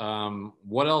Texans,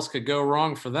 what else could go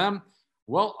wrong for them?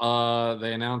 Well,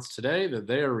 they announced today that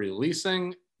they are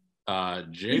releasing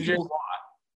J.J. Watt.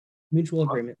 Mutual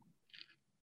agreement.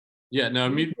 Yeah, no,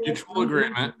 mutual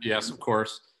agreement. Yes, of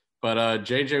course. But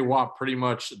J.J. Watt, pretty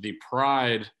much the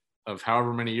pride of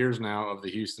however many years now of the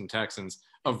Houston Texans,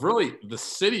 of really the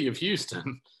city of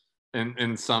Houston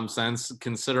in some sense,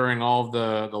 considering all of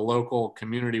the local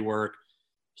community work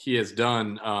he has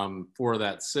done for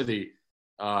that city.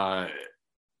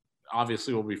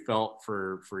 Obviously will be felt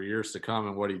for years to come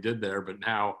and what he did there, but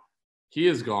now he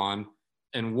is gone,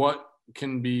 and what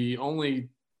can be only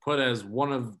put as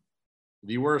one of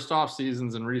the worst off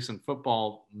seasons in recent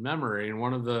football memory, and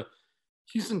one of the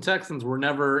Houston Texans were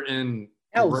never in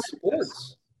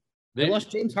sports. They lost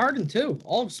James Harden too.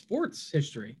 All of sports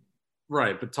history.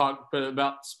 Right, but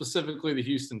about specifically the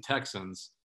Houston Texans.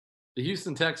 The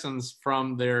Houston Texans,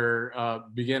 from their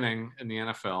beginning in the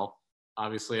NFL,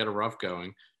 obviously had a rough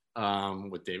going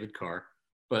with David Carr,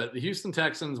 but the Houston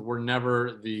Texans were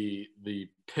never the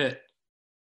pit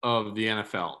of the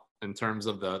NFL in terms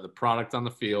of the product on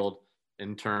the field,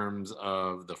 in terms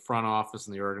of the front office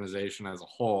and the organization as a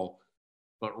whole.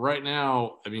 But right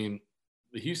now, I mean,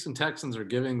 the Houston Texans are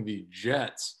giving the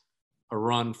Jets a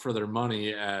run for their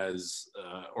money as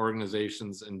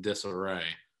organizations in disarray.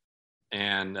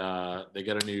 And they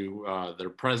get a new, their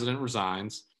president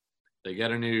resigns. They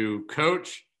get a new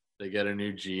coach. They get a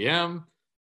new GM.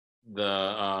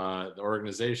 The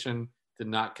organization did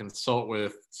not consult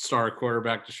with star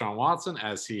quarterback Deshaun Watson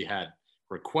as he had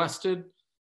requested,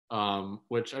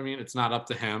 which, I mean, it's not up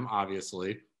to him,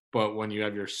 obviously. But when you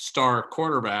have your star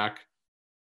quarterback,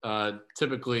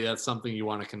 typically that's something you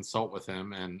want to consult with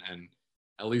him and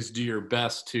at least do your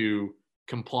best to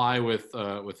comply with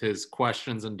his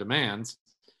questions and demands.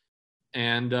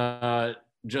 And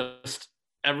just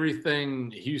everything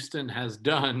Houston has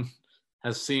done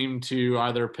has seemed to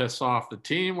either piss off the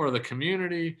team or the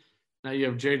community Now you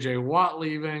have J.J. Watt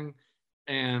leaving,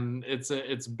 and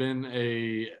it's been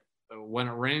a when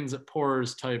it rains it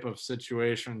pours type of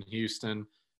situation in Houston.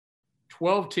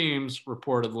 12 teams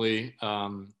reportedly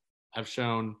have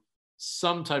shown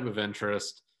some type of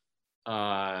interest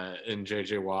in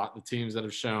J.J. Watt. The teams that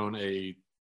have shown a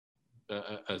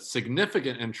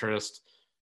significant interest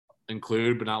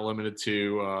include, but not limited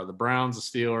to, the Browns,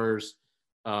 the Steelers,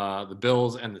 the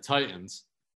Bills, and the Titans.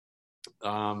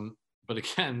 But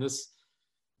again, this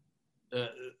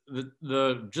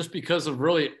the just because of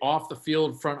really off the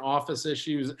field front office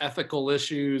issues, ethical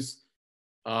issues,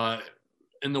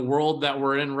 in the world that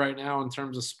we're in right now in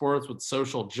terms of sports with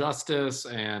social justice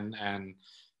and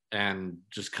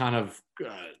just kind of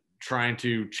trying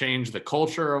to change the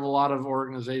culture of a lot of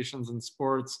organizations in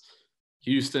sports,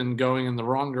 Houston going in the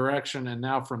wrong direction. And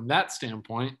now from that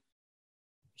standpoint,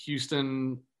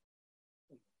 Houston,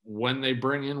 when they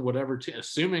bring in whatever team,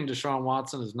 assuming Deshaun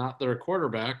Watson is not their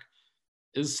quarterback,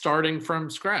 is starting from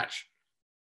scratch.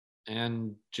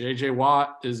 And J.J.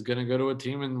 Watt is going to go to a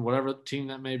team, and whatever team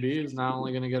that may be is not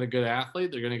only going to get a good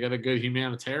athlete, they're going to get a good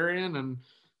humanitarian and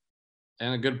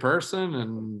a good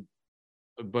person.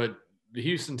 But the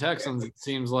Houston Texans, it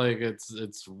seems like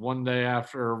it's one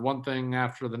thing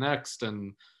after the next,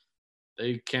 and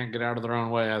they can't get out of their own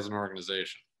way as an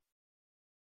organization.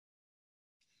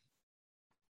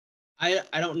 I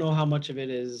don't know how much of it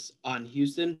is on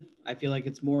Houston. I feel like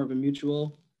it's more of a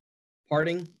mutual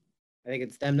parting. I think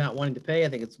it's them not wanting to pay. I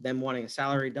think it's them wanting a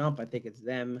salary dump. I think it's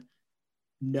them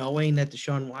knowing that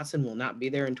Deshaun Watson will not be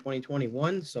there in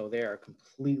 2021, so they are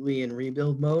completely in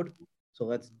rebuild mode. So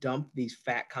let's dump these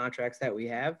fat contracts that we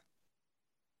have.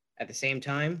 At the same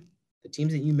time, the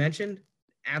teams that you mentioned,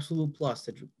 absolute plus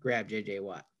to grab J.J.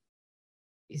 Watt.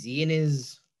 Is he in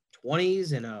his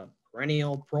 20s and a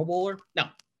perennial Pro Bowler? No.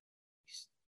 He's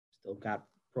still got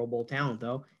Pro Bowl talent,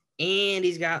 though. And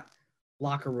he's got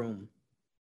locker room-esque,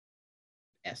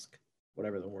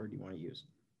 whatever the word you want to use.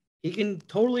 He can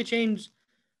totally change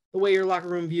the way your locker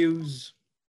room views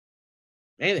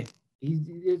anything.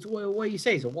 It's what you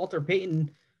say. He's a Walter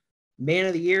Payton Man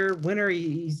of the Year winner.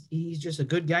 He's just a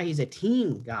good guy. He's a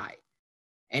team guy.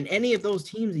 And any of those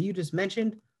teams that you just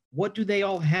mentioned, what do they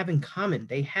all have in common?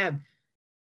 They have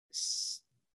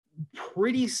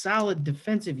pretty solid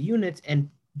defensive units, and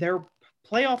they're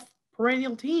playoff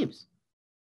perennial teams.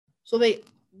 So they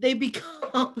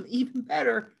become even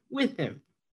better with him.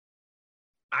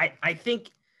 I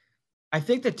think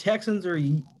the Texans are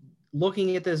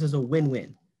looking at this as a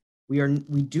win-win.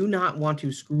 We do not want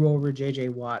to screw over J.J.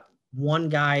 Watt, one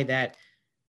guy that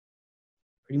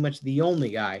pretty much the only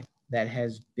guy that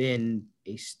has been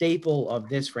a staple of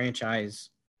this franchise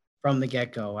from the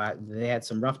get-go. They had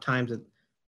some rough times at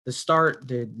the start.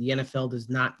 The NFL does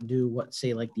not do what,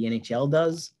 say, like the NHL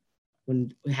does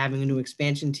when having a new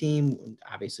expansion team.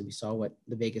 Obviously, we saw what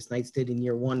the Vegas Knights did in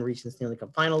year one, reaching the Stanley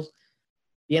Cup Finals.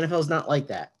 The NFL is not like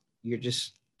that. You're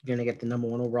just going to get the number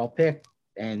one overall pick,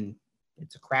 and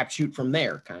it's a crapshoot from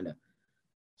there, kind of.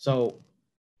 So,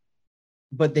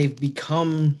 but they've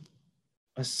become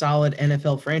a solid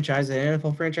NFL franchise, and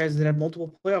NFL franchises that have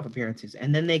multiple playoff appearances.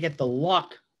 And then they get the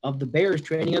luck of the Bears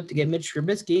trading up to get Mitch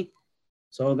Trubisky.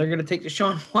 So they're going to take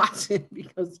Deshaun Watson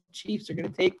because the Chiefs are going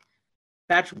to take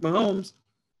Patrick Mahomes.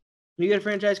 You get a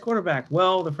franchise quarterback.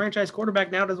 Well, the franchise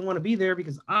quarterback now doesn't want to be there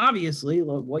because obviously,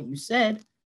 what you said,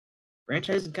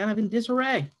 franchise is kind of in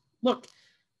disarray. Look,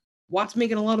 Watt's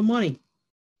making a lot of money.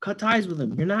 Cut ties with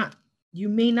him. You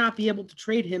may not be able to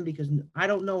trade him because I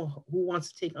don't know who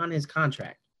wants to take on his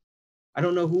contract. I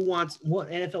don't know what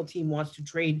NFL team wants to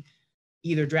trade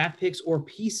either draft picks or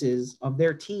pieces of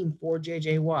their team for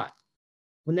J.J. Watt.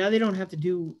 Well, now they don't have to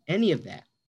do any of that.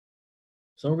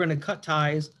 So we're going to cut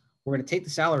ties. We're going to take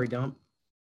the salary dump.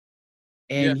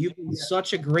 And you've been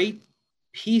such a great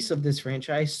piece of this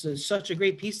franchise, such a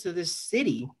great piece of this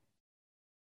city.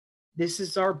 This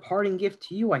is our parting gift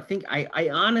to you. I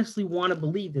honestly want to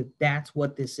believe that that's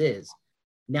what this is.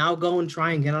 Now go and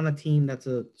try and get on a team that's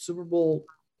a Super Bowl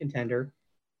contender.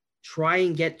 Try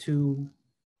and get to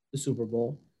the Super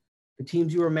Bowl. The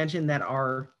teams you were mentioned that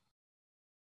are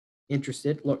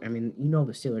interested. Look, I mean, the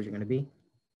Steelers are going to be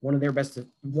one of their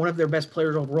best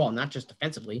players overall, not just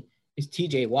defensively, is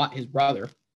TJ Watt, his brother.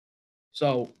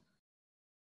 So,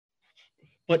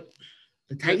 but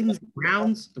the Titans, the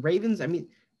Browns, the Ravens, I mean,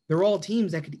 they're all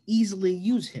teams that could easily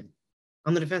use him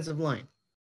on the defensive line.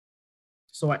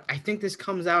 So I think this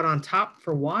comes out on top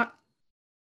for Watt.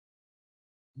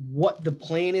 What the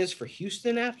plan is for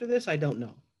Houston after this, I don't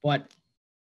know. But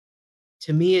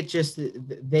to me, it just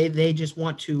they just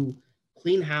want to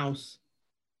clean house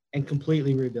and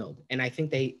completely rebuild. And I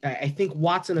think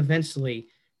Watson eventually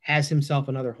has himself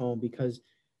another home, because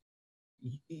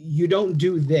you don't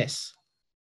do this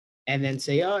and then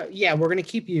say, oh, yeah, we're going to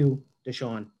keep you,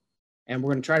 Deshaun, and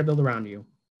we're going to try to build around you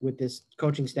with this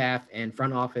coaching staff and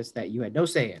front office that you had no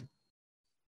say in.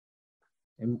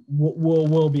 And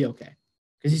we'll be okay.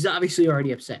 Because he's obviously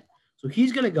already upset. So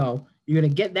he's going to go. You're going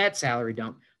to get that salary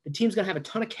dump. The team's going to have a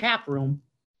ton of cap room,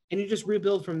 and you just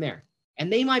rebuild from there.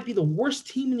 And they might be the worst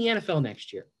team in the NFL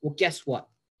next year. Well, guess what?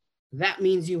 That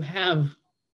means you have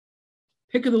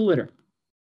pick of the litter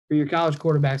for your college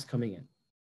quarterbacks coming in.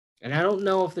 And I don't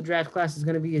know if the draft class is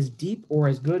going to be as deep or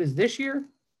as good as this year.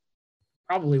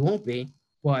 Probably won't be,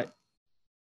 but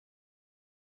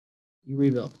you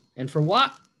rebuild. And for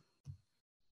what?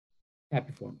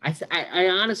 Happy for him. I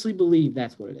honestly believe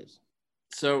that's what it is.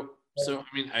 So I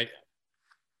mean,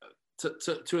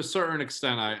 to a certain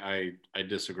extent, I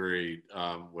disagree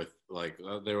with, like,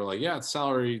 they were like, yeah, it's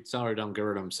salary dump, get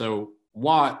rid of him. So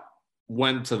Watt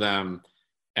went to them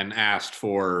and asked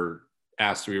to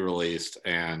be released,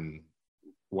 and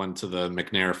went to the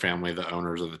McNair family, the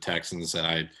owners of the Texans,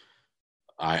 said,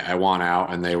 I want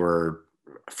out. And they were,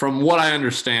 from what I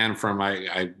understand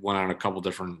I went on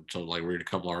read a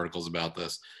couple articles about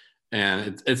this,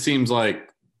 and it seems like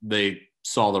they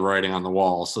saw the writing on the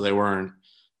wall. So they weren't,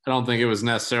 I don't think it was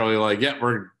necessarily like, yeah,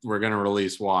 we're going to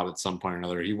release Watt at some point or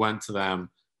another. He went to them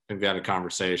and they had a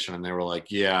conversation, and they were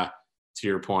like, yeah, to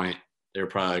your point, they were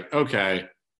probably like, okay,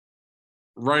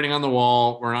 writing on the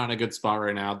wall, we're not in a good spot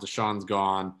right now. Deshaun's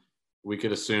gone. We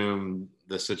could assume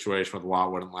the situation with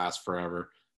Watt wouldn't last forever.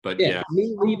 But yeah,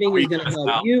 me leaving is going to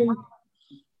help you.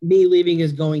 Me leaving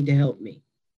is going to help me.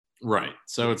 Right.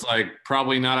 So it's like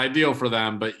probably not ideal for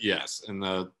them, but yes, in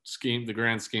the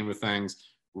grand scheme of things,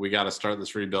 we got to start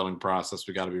this rebuilding process.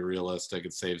 We got to be realistic.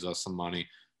 It saves us some money.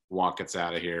 Watt gets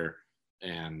out of here,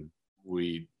 and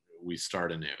we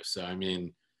start anew. So, I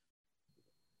mean,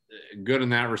 good in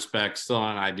that respect. Still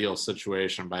not an ideal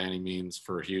situation by any means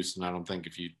for Houston. I don't think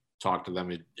if you talked to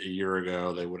them a year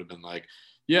ago, they would have been like,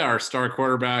 yeah, our star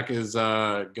quarterback is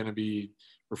going to be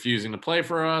refusing to play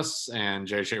for us, and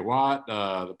JJ Watt,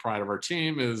 the pride of our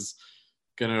team, is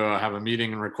going to have a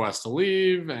meeting and request to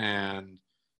leave. And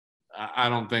I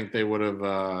don't think they would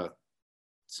have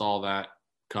saw that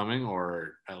coming,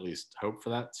 or at least hope for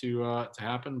that to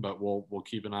happen. But we'll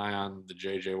keep an eye on the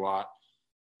JJ Watt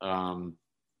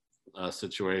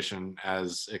situation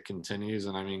as it continues.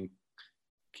 And I mean,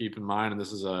 keep in mind, and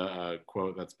this is a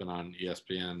quote that's been on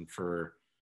ESPN for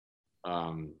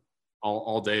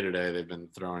all day today. They've been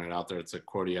throwing it out there. It's a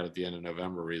quote he had at the end of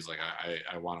November where he's like,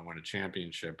 I want to win a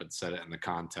championship, but said it in the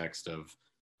context of,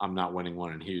 I'm not winning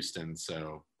one in Houston,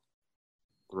 so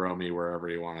throw me wherever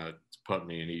you want to put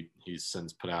me. And he's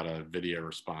since put out a video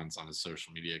response on his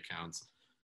social media accounts.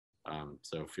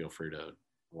 So feel free to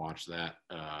watch that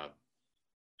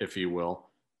if you will.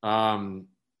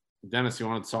 Dennis, you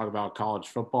wanted to talk about college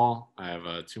football? I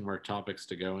have 2 more topics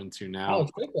to go into now.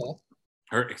 College football?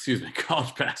 Or, excuse me,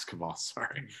 college basketball,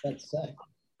 sorry. Let's say.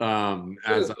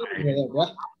 As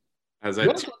I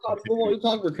talk football, we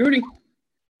talk recruiting.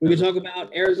 We can talk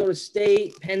about Arizona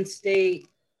State, Penn State,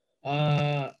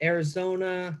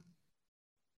 Arizona.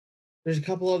 There's a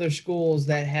couple other schools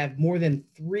that have more than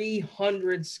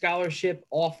 300 scholarship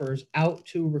offers out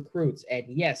to recruits. And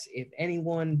yes, if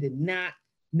anyone did not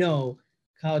know,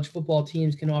 college football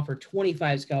teams can offer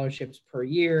 25 scholarships per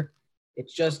year. It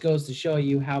just goes to show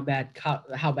you how bad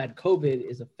COVID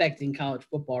is affecting college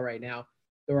football right now.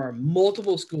 There are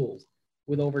multiple schools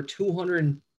with over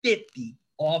 250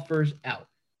 offers out.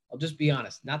 I'll just be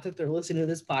honest, not that they're listening to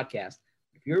this podcast.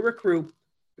 If you're a recruit,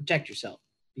 protect yourself,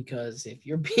 because if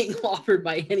you're being offered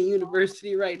by any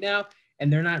university right now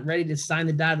and they're not ready to sign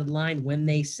the dotted line when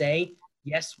they say,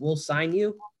 yes, we'll sign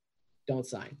you, don't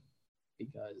sign.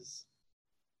 Because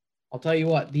I'll tell you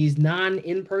what, these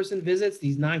non-in-person visits,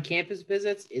 these non-campus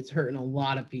visits, it's hurting a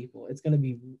lot of people. It's going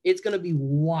to be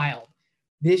wild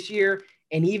this year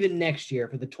and even next year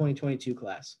for the 2022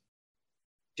 class.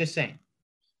 Just saying.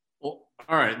 Well,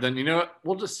 all right, then you know what?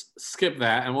 We'll just skip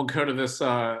that and we'll go to this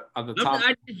on the top.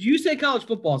 You say college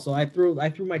football, so I threw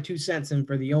my 2 cents in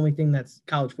for the only thing that's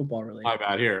college football related. My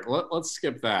bad. Here, let's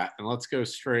skip that and let's go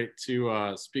straight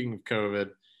to speaking of COVID.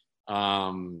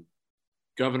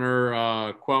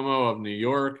 Governor Cuomo of New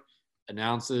York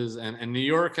announces, and New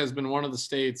York has been one of the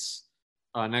states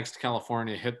next to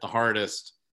California hit the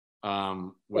hardest with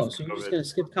so COVID. you're just going to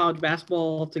skip college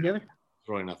basketball altogether? There's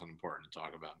really nothing important to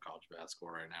talk about in college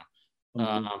basketball right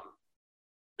now.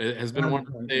 It has been one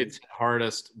of the states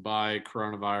hardest by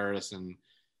coronavirus, and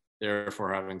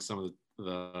therefore having some of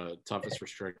the toughest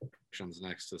restrictions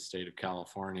next to the state of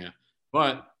California.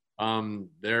 But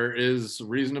There is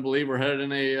reason to believe we're headed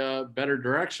in a better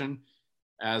direction,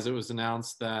 as it was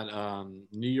announced that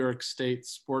New York State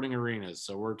sporting arenas.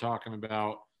 So we're talking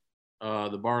about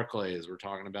the Barclays. We're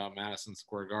talking about Madison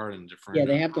Square Garden. Yeah,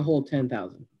 they have to hold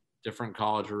 10,000. Different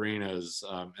college arenas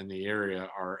in the area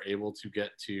are able to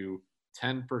get to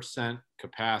 10%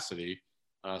 capacity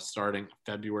starting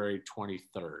February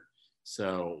 23rd.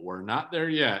 So we're not there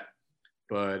yet,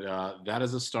 but that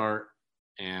is a start.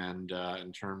 And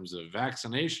in terms of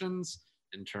vaccinations,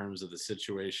 in terms of the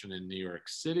situation in New York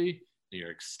City, New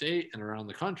York State, and around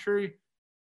the country,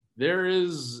 there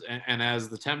is, and as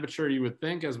the temperature you would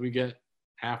think as we get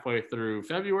halfway through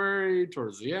February,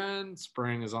 towards the end,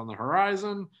 spring is on the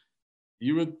horizon,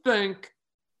 you would think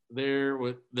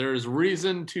there's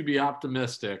reason to be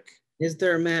optimistic. Is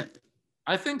there, Matt?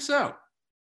 I think so.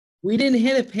 We didn't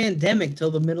hit a pandemic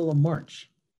till the middle of March.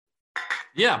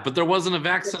 Yeah, but there wasn't a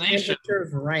vaccination. The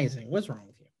temperature's rising. What's wrong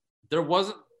with you? There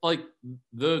wasn't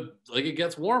it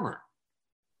gets warmer.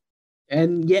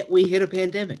 And yet we hit a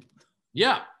pandemic.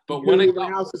 Yeah, but when it got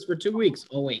houses for 2 weeks.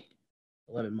 Oh wait,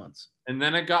 11 months. And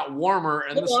then it got warmer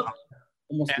in the summer.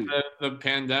 And the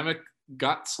pandemic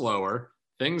got slower.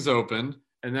 Things opened,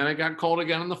 and then it got cold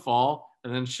again in the fall,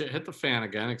 and then shit hit the fan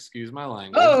again. Excuse my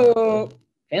language. Oh,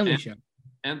 family show.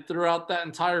 And throughout that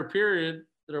entire period,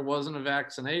 there wasn't a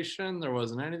vaccination. There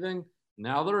wasn't anything.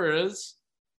 Now there is.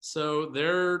 So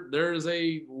there's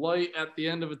a light at the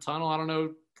end of a tunnel. I don't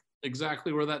know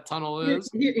exactly where that tunnel is.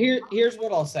 Here's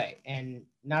what I'll say, and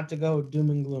not to go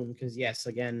doom and gloom, because yes,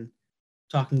 again,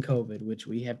 talking COVID, which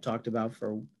we have talked about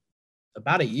for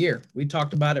about a year. We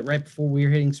talked about it right before we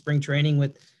were hitting spring training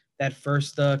with that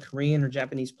first Korean or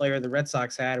Japanese player the Red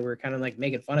Sox had. We were kind of like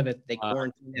making fun of it. They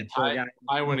quarantined that poor guy.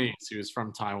 Taiwanese. He was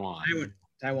from Taiwan.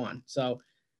 Taiwan. So,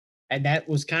 and that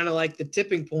was kind of like the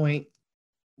tipping point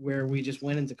where we just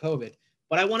went into COVID.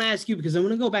 But I want to ask you, because I'm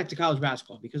going to go back to college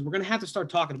basketball, because we're going to have to start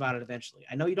talking about it eventually.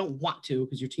 I know you don't want to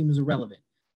because your team is irrelevant,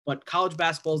 but college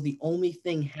basketball is the only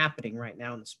thing happening right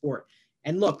now in the sport.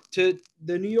 And look, to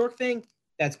the New York thing,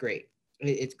 that's great.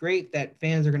 It's great that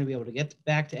fans are going to be able to get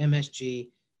back to MSG,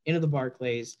 into the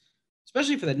Barclays,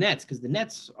 especially for the Nets, because the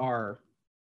Nets are,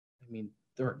 I mean,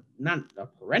 they're not a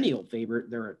perennial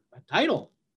favorite. They're a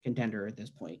title contender at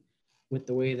this point with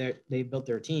the way that they built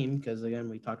their team, because, again,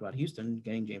 we talked about Houston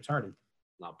getting James Harden.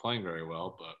 Not playing very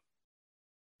well, but.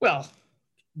 Well,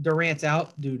 Durant's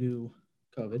out due to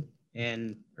COVID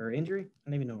or injury. I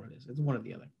don't even know what it is. It's one or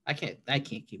the other. I can't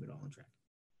keep it all on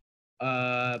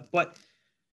track. But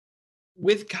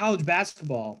with college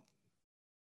basketball,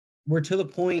 we're to the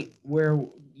point where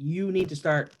you need to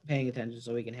start paying attention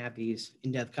so we can have these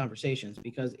in-depth conversations,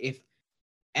 because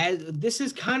as this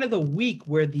is kind of the week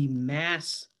where the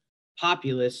mass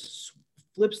populace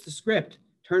flips the script,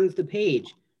 turns the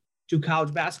page to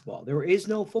college basketball. There is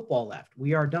no football left.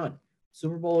 We are done.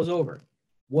 Super Bowl is over.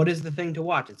 What is the thing to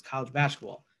watch? It's college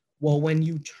basketball. Well, when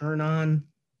you turn on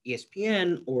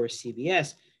ESPN or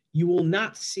CBS, you will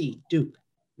not see Duke,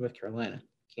 North Carolina,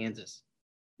 Kansas,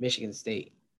 Michigan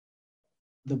State.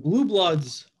 The Blue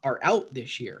Bloods are out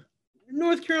this year.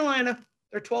 North Carolina,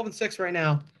 they're 12-6 right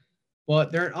now,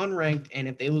 but they're unranked, and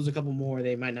if they lose a couple more,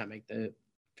 they might not make the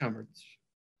conference.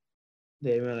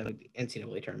 They might not make the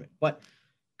NCAA tournament. But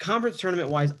conference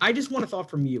tournament-wise, I just want a thought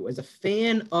from you as a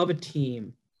fan of a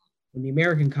team in the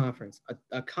American Conference,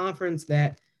 a conference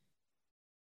that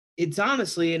it's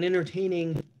honestly an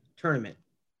entertaining tournament.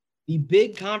 The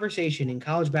big conversation in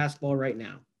college basketball right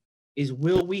now is,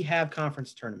 will we have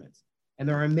conference tournaments? And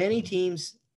there are many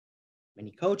teams, many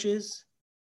coaches,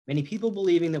 many people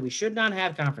believing that we should not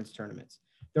have conference tournaments.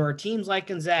 There are teams like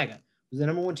Gonzaga, who's the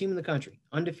number one team in the country,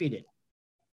 undefeated.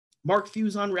 Mark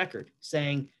Few's on record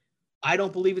saying, I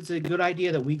don't believe it's a good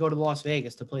idea that we go to Las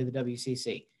Vegas to play the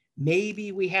WCC.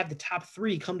 Maybe we have the top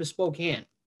three come to Spokane,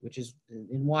 which is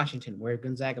in Washington, where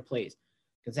Gonzaga plays.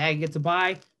 Gonzaga gets a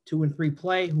bye, 2 and 3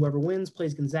 play. Whoever wins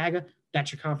plays Gonzaga.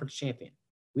 That's your conference champion.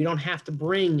 We don't have to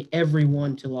bring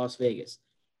everyone to Las Vegas.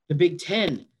 The Big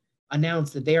Ten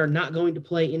announced that they are not going to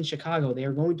play in Chicago. They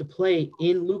are going to play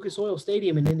in Lucas Oil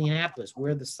Stadium in Indianapolis,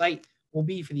 where the site will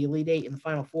be for the Elite Eight and the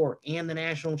Final Four and the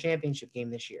national championship game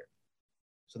this year.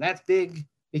 So that's big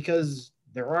because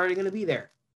they're already going to be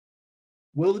there.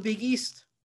 Will the Big East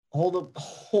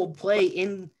hold play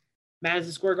in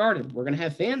Madison Square Garden? We're going to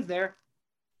have fans there.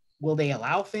 Will they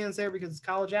allow fans there because it's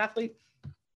college athlete?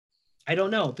 I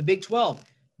don't know. The Big 12,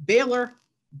 Baylor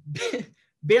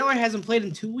hasn't played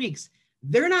in 2 weeks.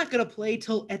 They're not going to play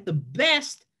till at the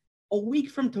best a week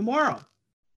from tomorrow.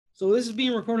 So this is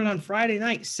being recorded on Friday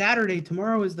night. Saturday,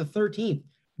 tomorrow is the 13th.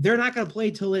 They're not going to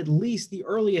play till at least the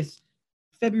earliest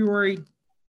February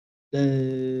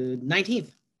The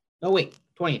 19th. No, wait,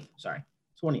 20th. Sorry,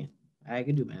 20th. I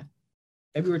can do math.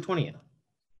 February 20th.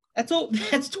 That's all.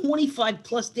 That's 25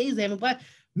 plus days they haven't played.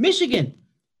 Michigan,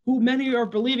 who many are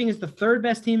believing is the third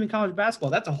best team in college basketball.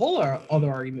 That's a whole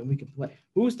other argument we could play.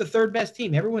 Who's the third best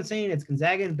team? Everyone's saying it's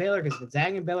Gonzaga and Baylor because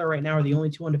Gonzaga and Baylor right now are the only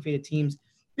two undefeated teams.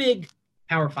 Big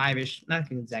Power Five-ish. Not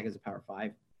Gonzaga's a Power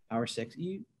Five, Power Six,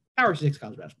 Power Six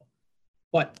college basketball,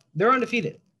 but they're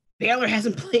undefeated. Baylor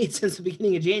hasn't played since the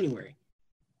beginning of January.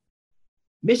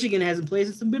 Michigan hasn't played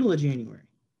since the middle of January.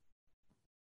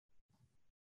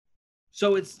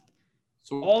 So it's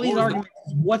all these arguments.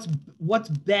 What's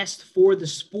best for the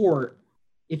sport?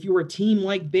 If you're a team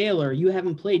like Baylor, you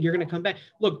haven't played, you're going to come back.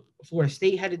 Look, Florida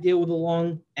State had to deal with a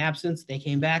long absence. They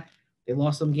came back. They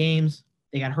lost some games.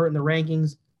 They got hurt in the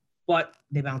rankings, but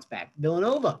they bounced back.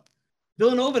 Villanova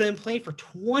didn't play for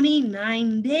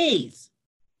 29 days.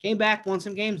 Came back, won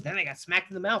some games. Then they got smacked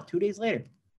in the mouth 2 days later.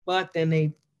 But then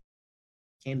they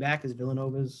came back as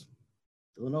Villanova's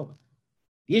Villanova.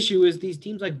 The issue is these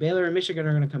teams like Baylor and Michigan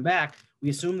are going to come back. We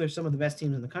assume they're some of the best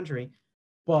teams in the country,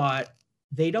 but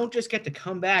they don't just get to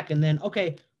come back and then,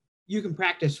 okay, you can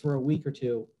practice for a week or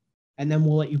two, and then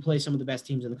we'll let you play some of the best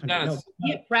teams in the country. No, they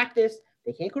can't practice.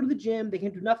 They can't go to the gym. They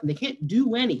can't do nothing. They can't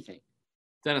do anything.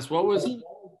 Dennis, what was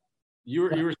you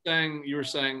were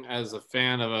saying as a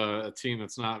fan of a team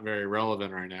that's not very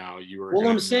relevant right now?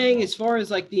 I'm saying as far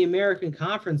as like the American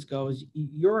Conference goes,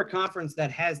 you're a conference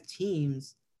that has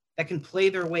teams that can play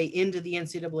their way into the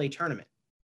NCAA tournament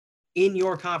in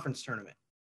your conference tournament.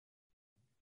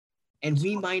 And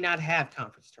we might not have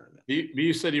conference tournament.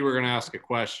 You said you were going to ask a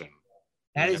question.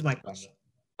 That is my question.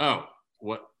 Oh,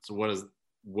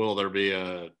 will there be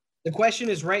the question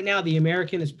is right now, the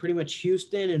American is pretty much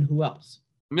Houston and who else?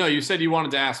 No, you said you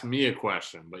wanted to ask me a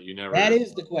question, but you never. That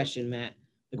is the question, Matt.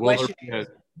 The question is,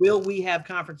 will we have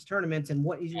conference tournaments, and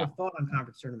what is your thought on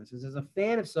conference tournaments? As a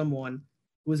fan of someone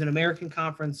who is an American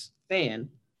Conference fan,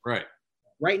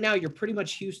 right now you're pretty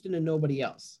much Houston and nobody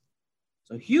else.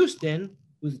 So Houston,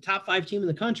 who's the top 5 team in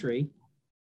the country,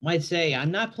 might say,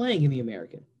 I'm not playing in the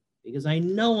American because I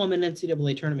know I'm an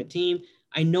NCAA tournament team.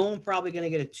 I know I'm probably going to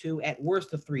get a 2, at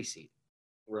worst a 3 seed.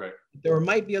 Right. There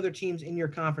might be other teams in your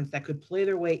conference that could play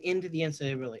their way into the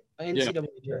NCAA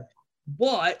tournament.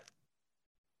 But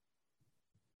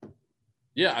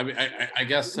yeah, I mean, I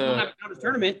guess you don't have a conference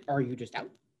tournament, or are you just out?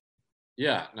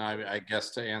 Yeah, no, I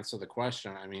guess to answer the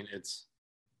question, I mean,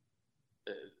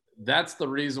 that's the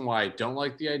reason why I don't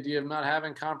like the idea of not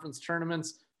having conference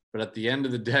tournaments. But at the end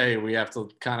of the day, we have to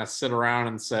kind of sit around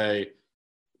and say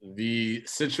the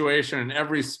situation in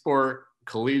every sport,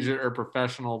 collegiate or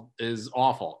professional, is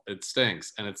awful. It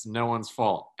stinks, and it's no one's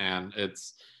fault. And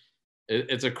it's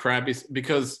a crappy,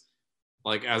 because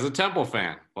like as a Temple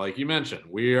fan, like you mentioned,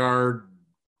 we are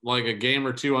like a game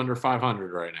or two under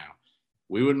 500 right now.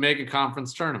 We would make a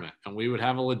conference tournament and we would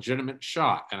have a legitimate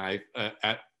shot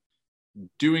at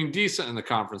doing decent in the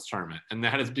conference tournament. And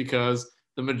that is because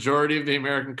the majority of the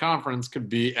American Conference could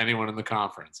beat anyone in the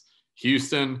conference.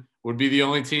 Houston would be the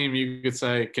only team you could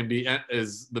say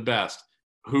is the best,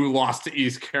 who lost to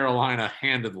East Carolina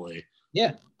handedly.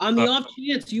 Yeah. On the off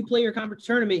chance you play your conference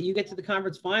tournament, you get to the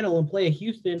conference final and play a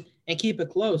Houston and keep it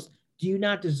close. Do you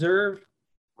not deserve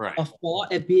a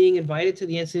thought at being invited to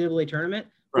the NCAA tournament?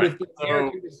 But if the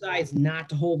American decides not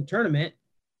to hold the tournament,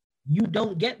 you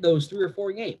don't get those 3 or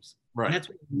 4 games. Right. And that's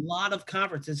what a lot of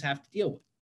conferences have to deal with.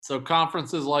 So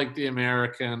conferences like the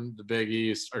American, the Big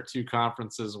East, are 2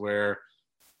 conferences where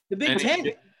the Big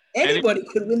Ten, anybody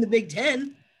could win the Big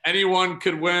Ten. Anyone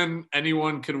could win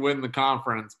the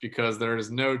conference because there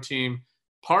is no team.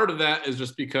 Part of that is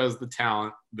just because the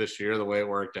talent this year, the way it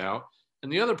worked out.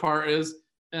 And the other part is,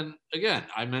 and again,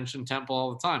 I mention Temple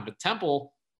all the time, but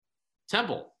Temple,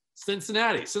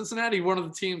 Cincinnati, one of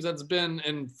the teams that's been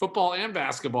in football and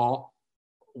basketball.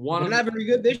 They're not very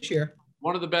good this year.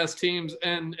 One of the best teams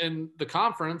in the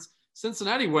conference.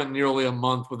 Cincinnati went nearly a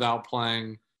month without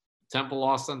playing. Temple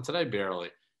lost them today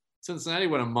barely. Cincinnati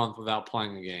went a month without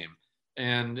playing a game.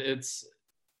 And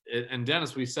and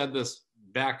Dennis, we said this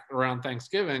back around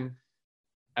Thanksgiving,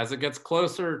 as it gets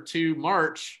closer to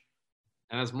March,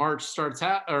 and as March starts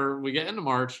or we get into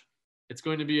March, it's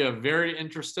going to be a very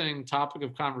interesting topic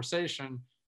of conversation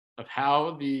of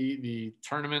how the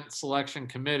tournament selection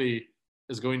committee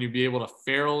is going to be able to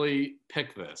fairly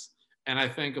pick this. And I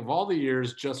think of all the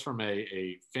years, just from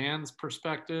a fan's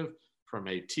perspective, from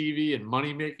a TV and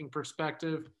money-making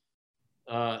perspective,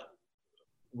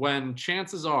 when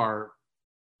chances are,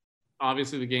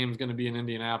 obviously the game is going to be in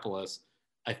Indianapolis,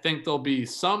 I think there'll be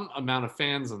some amount of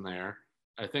fans in there.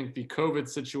 I think the COVID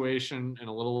situation in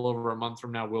a little over a month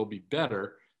from now will be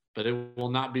better. but it will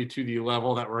not be to the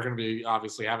level that we're going to be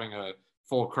obviously having a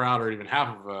full crowd or even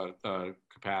half of a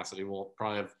capacity. We'll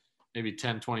probably have maybe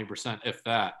 10, 20%, if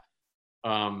that.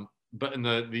 But in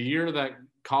the year that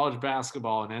college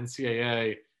basketball and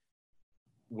NCAA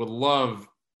would love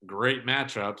great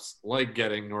matchups, like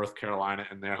getting North Carolina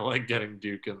in there, like getting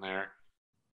Duke in there,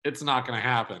 it's not going to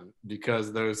happen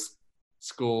because those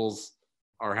schools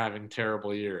are having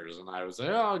terrible years. And I would say,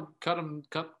 oh, cut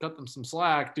them some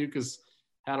slack. Duke has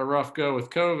had a rough go with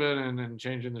COVID and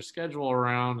changing their schedule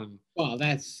around. And well,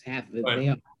 that's half of it.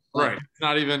 but, right. It's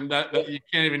not even that you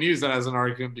can't even use that as an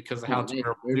argument because of how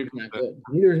terrible Duke is.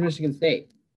 Neither is Michigan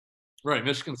State. Right.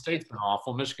 Michigan State's been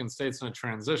awful. Michigan State's in a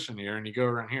transition year, and you go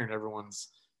around here and everyone's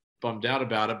bummed out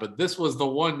about it. But this was the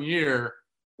one year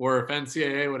where if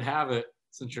NCAA would have it,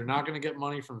 since you're not going to get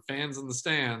money from fans in the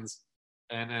stands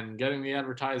and getting the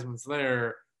advertisements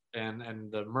there and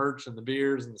the merch and the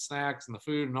beers and the snacks and the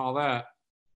food and all that,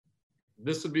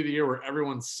 this would be the year where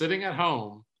everyone's sitting at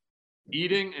home,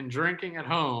 eating and drinking at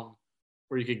home,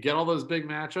 where you could get all those big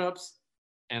matchups.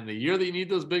 And the year that you need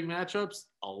those big matchups,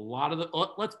 a lot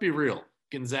of let's be real,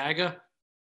 Gonzaga,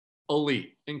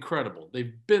 elite, incredible.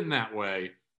 They've been that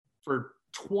way for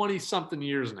 20-something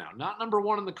years now. Not number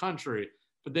one in the country,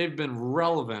 but they've been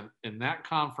relevant in that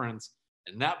conference,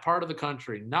 in that part of the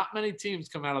country. Not many teams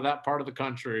come out of that part of the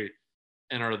country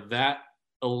and are that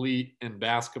elite in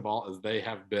basketball as they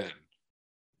have been.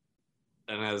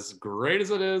 And as great as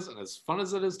it is and as fun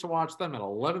as it is to watch them at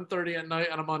 11:30 at night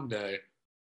on a Monday,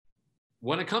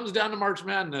 when it comes down to March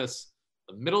Madness,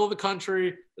 the middle of the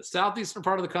country, the southeastern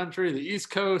part of the country, the East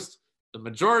Coast, the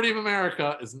majority of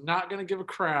America is not going to give a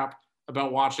crap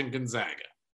about watching Gonzaga.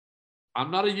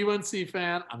 I'm not a UNC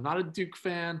fan. I'm not a Duke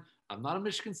fan. I'm not a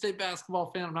Michigan State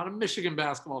basketball fan. I'm not a Michigan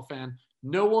basketball fan.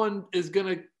 No one is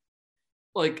going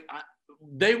to,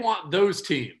 they want those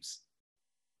teams.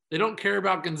 They don't care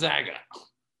about Gonzaga.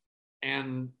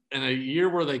 And in a year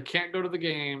where they can't go to the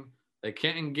game, they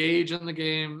can't engage in the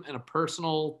game in a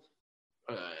personal,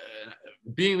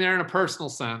 being there in a personal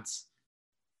sense,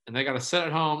 and they got to sit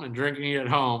at home and drinking it at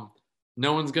home,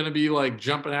 no one's going to be like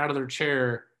jumping out of their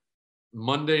chair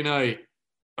Monday night.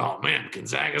 Oh, man,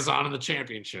 Gonzaga's on in the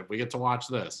championship. We get to watch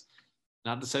this.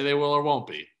 Not to say they will or won't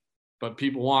be, but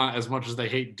people want, as much as they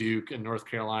hate Duke and North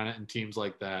Carolina and teams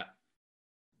like that,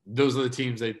 those are the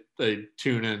teams they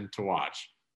tune in to watch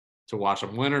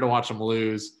them win or to watch them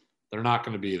lose. They're not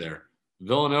going to be there.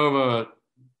 Villanova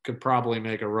could probably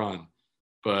make a run,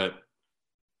 but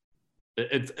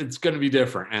it's going to be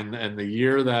different. And the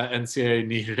year that NCAA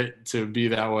needed it to be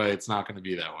that way, it's not going to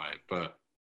be that way. But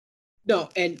no,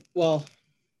 and well,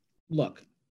 look,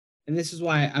 and this is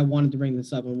why I wanted to bring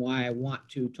this up and why I want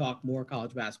to talk more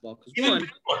college basketball. Because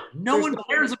no one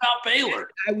cares about Baylor.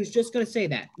 I was just going to say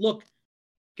that. Look,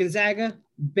 Gonzaga,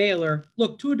 Baylor,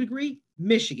 look, to a degree,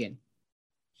 Michigan,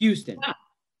 Houston. Yeah.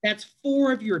 That's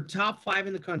 4 of your top 5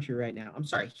 in the country right now. I'm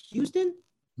sorry, Houston?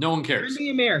 No one cares. The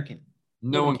American.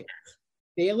 No one cares.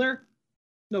 Baylor?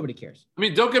 Nobody cares. I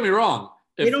mean, don't get me wrong.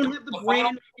 They don't have the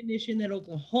brand recognition that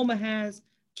Oklahoma has.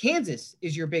 Kansas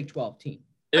is your Big 12 team.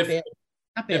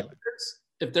 Not Baylor.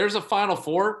 If there's a Final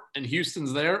Four and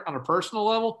Houston's there on a personal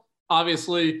level,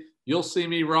 obviously you'll see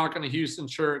me rocking a Houston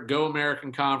shirt, go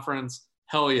American Conference,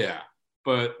 hell yeah.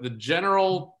 But the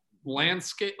general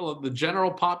landscape, the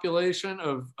general population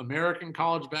of American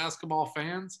college basketball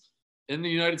fans in the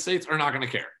United States are not going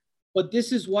to care. But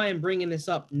this is why I'm bringing this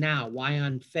up now, why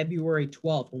on February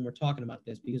 12th when we're talking about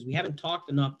this, because we haven't talked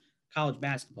enough college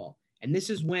basketball. And this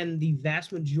is when the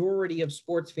vast majority of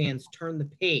sports fans turn the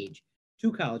page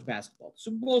to college basketball.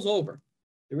 Super Bowl's over.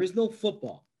 There is no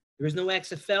football. There is no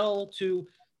XFL to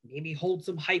maybe hold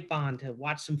some hype on to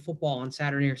watch some football on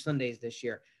Saturday or Sundays this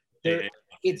year.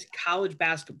 It's college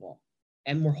basketball.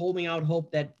 And we're holding out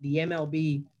hope that the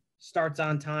MLB starts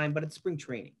on time, but it's spring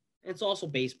training. And it's also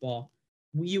baseball.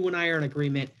 You and I are in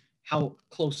agreement how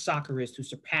close soccer is to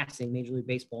surpassing Major League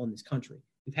Baseball in this country.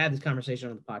 We've had this conversation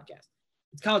on the podcast.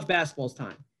 It's college basketball's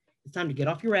time. It's time to get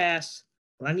off your ass,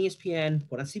 put on ESPN,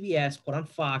 put on CBS, put on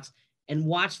Fox, and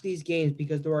watch these games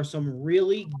because there are some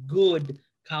really good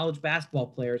college basketball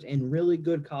players and really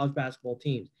good college basketball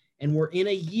teams. And we're in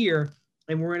a year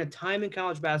and we're in a time in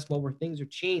college basketball where things are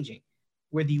changing,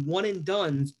 where the one and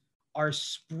dones are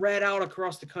spread out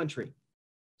across the country.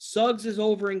 Suggs is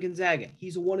over in Gonzaga.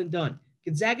 He's a one and done.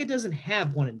 Gonzaga doesn't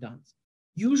have one and dones.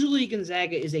 Usually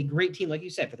Gonzaga is a great team. Like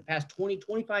you said, for the past 20,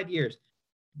 25 years,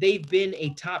 they've been a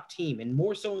top team. And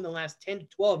more so in the last 10 to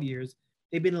 12 years,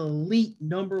 they've been an elite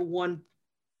number one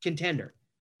contender.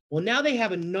 Well, now they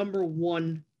have a number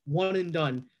one and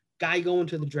done guy going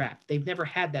to the draft. They've never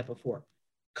had that before.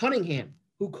 Cunningham,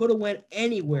 who could have went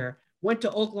anywhere, went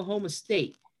to Oklahoma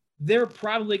State. They're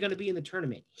probably going to be in the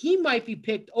tournament. He might be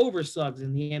picked over Suggs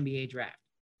in the NBA draft.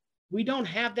 We don't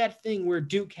have that thing where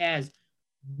Duke has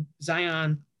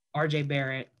Zion, RJ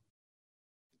Barrett,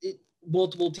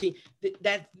 multiple teams.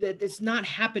 That's not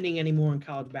happening anymore in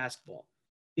college basketball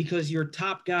because your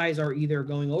top guys are either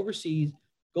going overseas,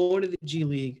 going to the G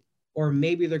League, or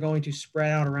maybe they're going to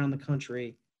spread out around the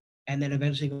country and then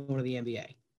eventually go to the NBA.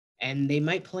 And they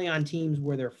might play on teams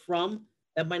where they're from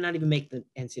that might not even make the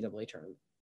NCAA tournament.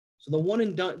 So the one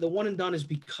and done is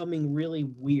becoming really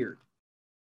weird.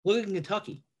 Look at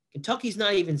Kentucky. Kentucky's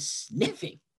not even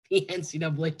sniffing the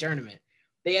NCAA tournament.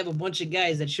 They have a bunch of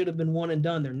guys that should have been one and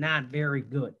done. They're not very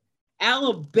good.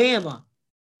 Alabama,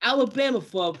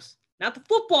 folks, not the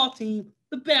football team,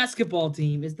 the basketball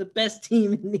team is the best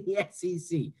team in the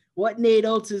SEC. What Nate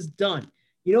Oates has done.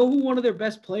 You know who one of their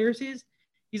best players is?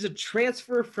 He's a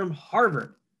transfer from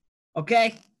Harvard.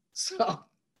 Okay? So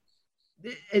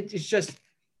it's just,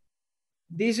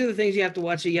 these are the things you have to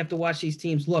watch. You have to watch these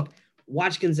teams. Look,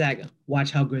 watch Gonzaga.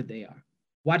 Watch how good they are.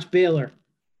 Watch Baylor.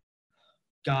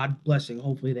 God blessing.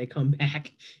 Hopefully they come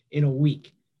back in a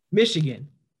week. Michigan.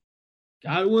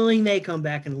 God willing, they come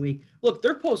back in a week. Look,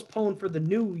 they're postponed for the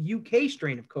new UK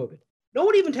strain of COVID. No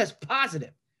one even tests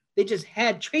positive. They just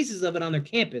had traces of it on their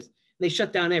campus. They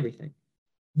shut down everything.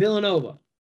 Villanova.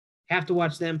 Have to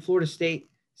watch them. Florida State,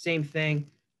 same thing.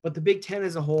 But the Big Ten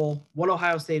as a whole, what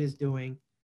Ohio State is doing,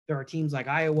 there are teams like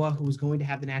Iowa, who is going to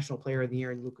have the National Player of the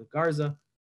Year in Luka Garza.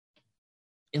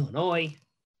 Illinois.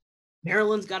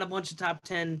 Maryland's got a bunch of top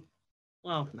 10,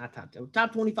 well, not top 10,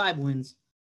 top 25 wins.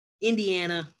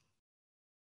 Indiana.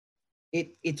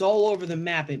 It's all over the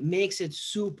map. It makes it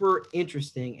super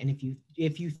interesting. And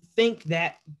if you think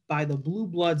that by the Blue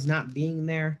Bloods not being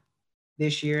there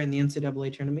this year in the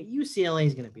NCAA tournament, UCLA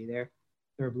is going to be there.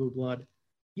 They're a blue blood.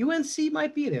 UNC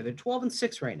might be there. They're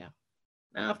 12-6 right now.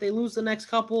 Now, if they lose the next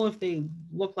couple, if they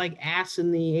look like ass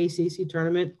in the ACC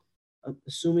tournament,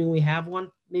 assuming we have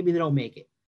one, maybe they don't make it.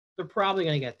 They're probably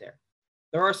going to get there.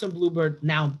 There are some Bluebird.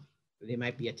 Now, they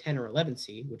might be a 10 or 11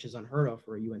 seed, which is unheard of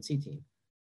for a UNC team.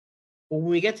 But when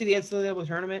we get to the NCAA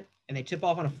tournament and they tip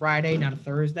off on a Friday, not a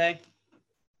Thursday,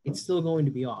 it's still going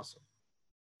to be awesome.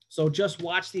 So just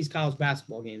watch these college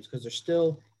basketball games because they're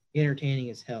still entertaining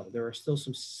as hell. There are still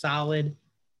some solid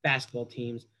basketball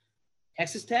teams.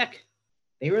 Texas Tech,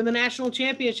 they were in the national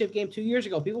championship game 2 years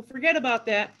ago. People forget about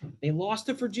that. They lost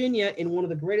to Virginia in one of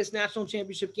the greatest national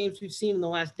championship games we've seen in the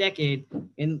last decade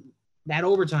in that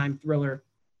overtime thriller.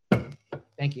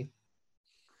 Thank you.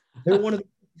 They're one of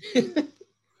the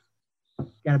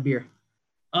got a beer.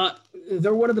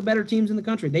 They're one of the better teams in the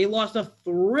country. They lost a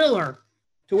thriller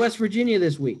to West Virginia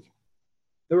this week.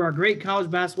 There are great college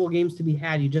basketball games to be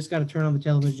had. You just got to turn on the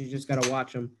television. You just got to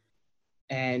watch them.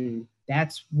 And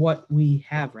that's what we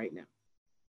have right now.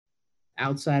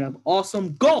 Outside of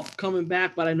awesome golf coming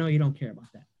back, but I know you don't care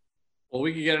about that. Well,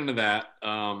 we can get into that.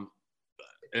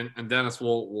 And Dennis,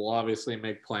 we'll obviously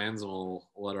make plans, and we'll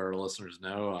let our listeners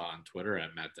know on Twitter at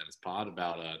MattDennisPod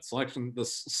about the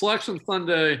selection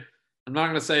Sunday. I'm not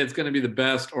going to say it's going to be the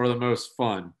best or the most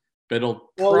fun, but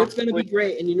it's going to be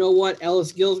great. And you know what?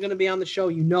 Ellis Gill's going to be on the show.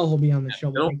 You know he'll be on the show.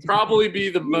 It'll probably be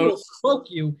the most. We'll smoke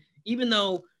you, even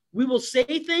though we will say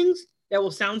things that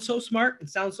will sound so smart and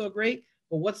sound so great.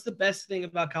 But what's the best thing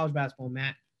about college basketball,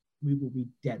 Matt? We will be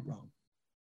dead wrong.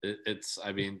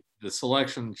 The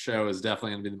selection show is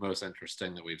definitely going to be the most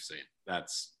interesting that we've seen.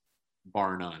 That's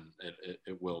bar none.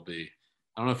 It will be.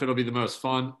 I don't know if it'll be the most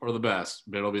fun or the best,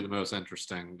 but it'll be the most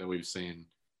interesting that we've seen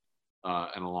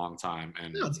in a long time.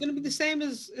 And no, it's going to be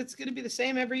the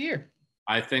same every year.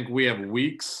 I think we have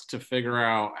weeks to figure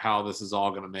out how this is all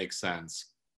going to make sense.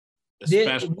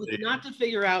 What's not to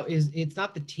figure out is it's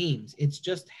not the teams. It's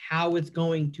just how it's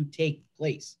going to take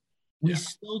place. We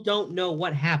still don't know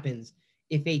what happens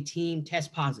if a team tests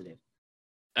positive.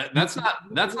 That's not.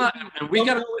 And we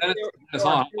got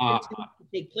to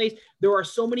take place. There are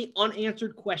so many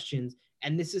unanswered questions,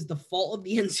 and this is the fault of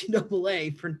the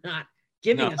NCAA for not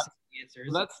giving us the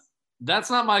answers.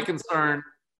 That's not my concern.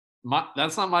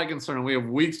 That's not my concern. We have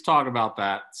weeks to talk about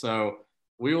that, so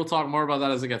we will talk more about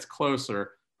that as it gets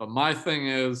closer. But my thing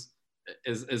is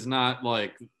not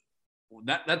like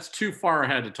that. That's too far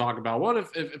ahead to talk about. What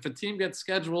if a team gets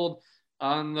scheduled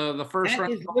on the first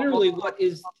round? That is literally what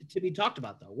is to be talked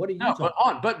about, though. What are you talking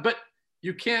about? But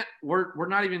you can't. We're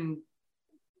not even.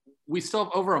 We still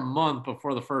have over a month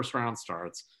before the first round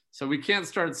starts, so we can't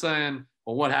start saying,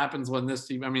 well, what happens when this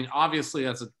team? I mean, obviously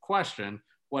that's a question.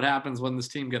 What happens when this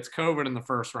team gets COVID in the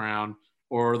first round,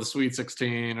 or the Sweet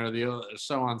 16, or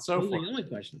so on and so forth? Those are the only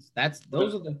questions.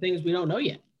 Those are the things we don't know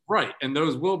yet. Right, and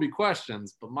those will be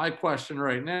questions. But my question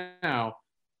right now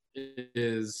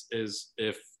is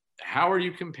if how are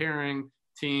you comparing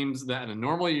teams that in a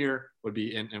normal year would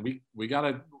be in, and we got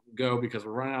to go because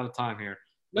we're running out of time here.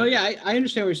 No, yeah, I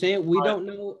understand what you're saying. We don't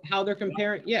know how they're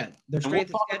comparing. Yeah, their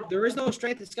strength of schedule. There is no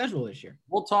strength of schedule this year.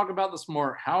 We'll talk about this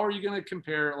more. How are you going to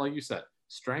compare, like you said,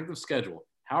 strength of schedule?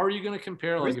 How are you going to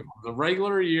compare, like, if the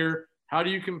regular year, how do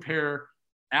you compare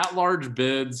at-large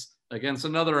bids against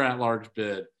another at-large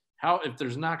bid? How, if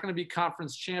there's not going to be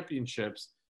conference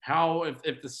championships, how,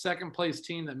 if the second place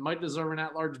team that might deserve an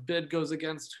at-large bid goes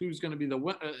against who's going to be the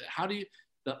winner? How do you,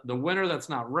 the winner that's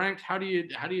not ranked, how do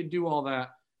you do all that?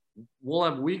 We'll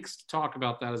have weeks to talk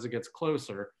about that as it gets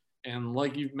closer. And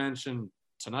like you've mentioned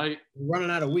tonight, we're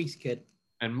running out of weeks, kid.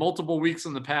 And multiple weeks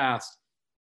in the past,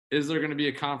 is there going to be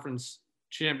a conference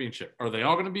championship? Are they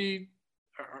all going to be,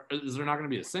 is there not going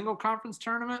to be a single conference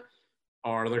tournament?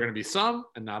 Or are there going to be some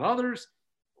and not others?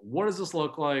 What does this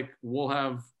look like? We'll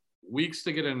have weeks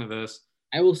to get into this.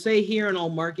 I will say here, and I'll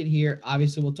mark it here.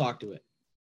 Obviously, we'll talk to it.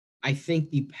 I think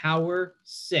the Power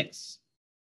Six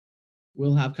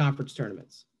will have conference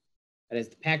tournaments. That is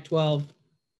the Pac-12,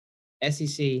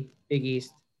 SEC, Big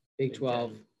East, Big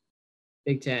 12, 10.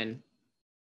 Big 10,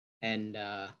 and who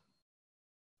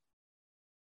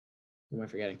am I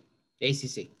forgetting?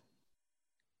 ACC.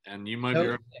 And you might be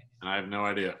right. I have no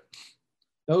idea.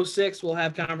 Those 6 will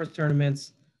have conference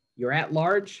tournaments. You're at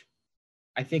large.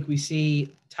 I think we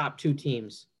see top 2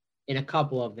 teams in a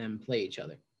couple of them play each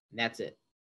other. And that's it.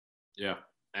 Yeah.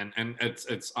 And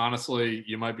it's honestly,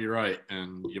 you might be right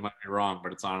and you might be wrong,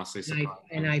 but it's honestly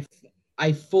surprising.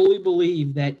 I fully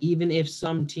believe that even if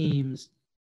some teams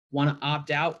want to opt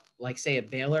out, like say a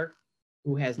Baylor,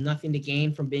 who has nothing to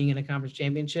gain from being in a conference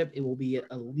championship, it will be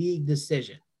a league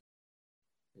decision.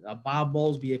 Bob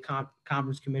Bowles be a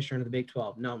conference commissioner of the Big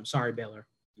 12. No, I'm sorry, Baylor,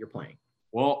 you're playing.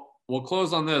 Well, we'll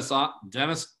close on this.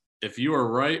 Dennis, if you are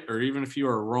right or even if you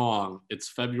are wrong, it's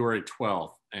February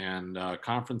 12th. And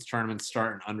conference tournaments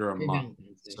start in under a month.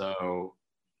 So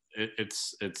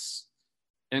it's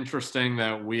interesting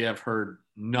that we have heard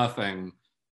nothing,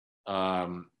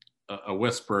 a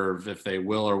whisper of if they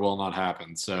will or will not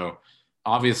happen. So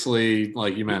obviously,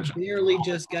 like you mentioned, we barely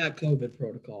just got COVID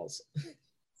protocols.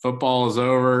 Football is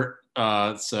over.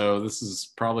 So this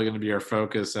is probably going to be our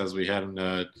focus as we head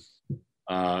into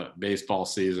baseball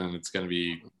season. It's going to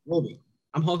be. Will be.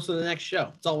 I'm hosting the next show.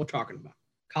 That's all we're talking about.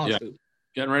 College hoops.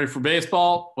 Getting ready for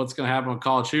baseball. What's going to happen with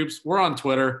college hoops? We're on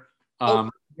Twitter.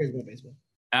 Here's more baseball.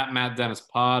 At Matt Dennis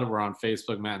Pod. We're on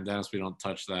Facebook, Matt and Dennis. We don't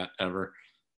touch that ever.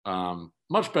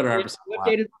 Much better episode. We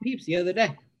updated Peeps the other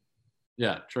day.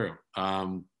 Yeah, true.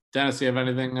 Dennis, do you have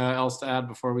anything else to add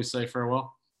before we say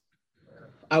farewell?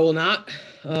 I will not.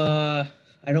 I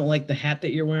don't like the hat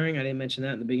that you're wearing. I didn't mention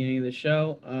that in the beginning of the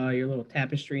show. Your little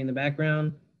tapestry in the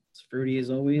background. It's fruity as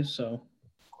always. So,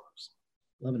 of course,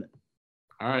 loving it.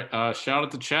 All right. Shout out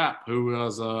to Chap, who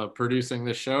was producing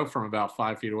this show from about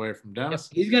 5 feet away from Dennis.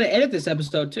 Yep. He's going to edit this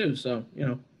episode too. So,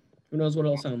 who knows what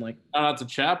it'll sound like. Shout out to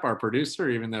Chap, our producer,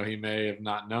 even though he may have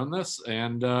not known this.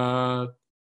 And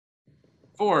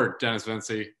for Dennis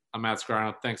Vinci, I'm Matt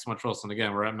Scarano. Thanks so much for listening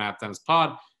again. We're at Matt Dennis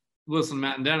Pod. Listen,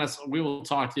 Matt and Dennis, we will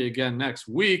talk to you again next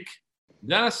week.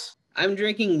 Dennis? I'm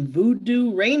drinking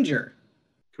Voodoo Ranger.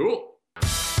 Cool.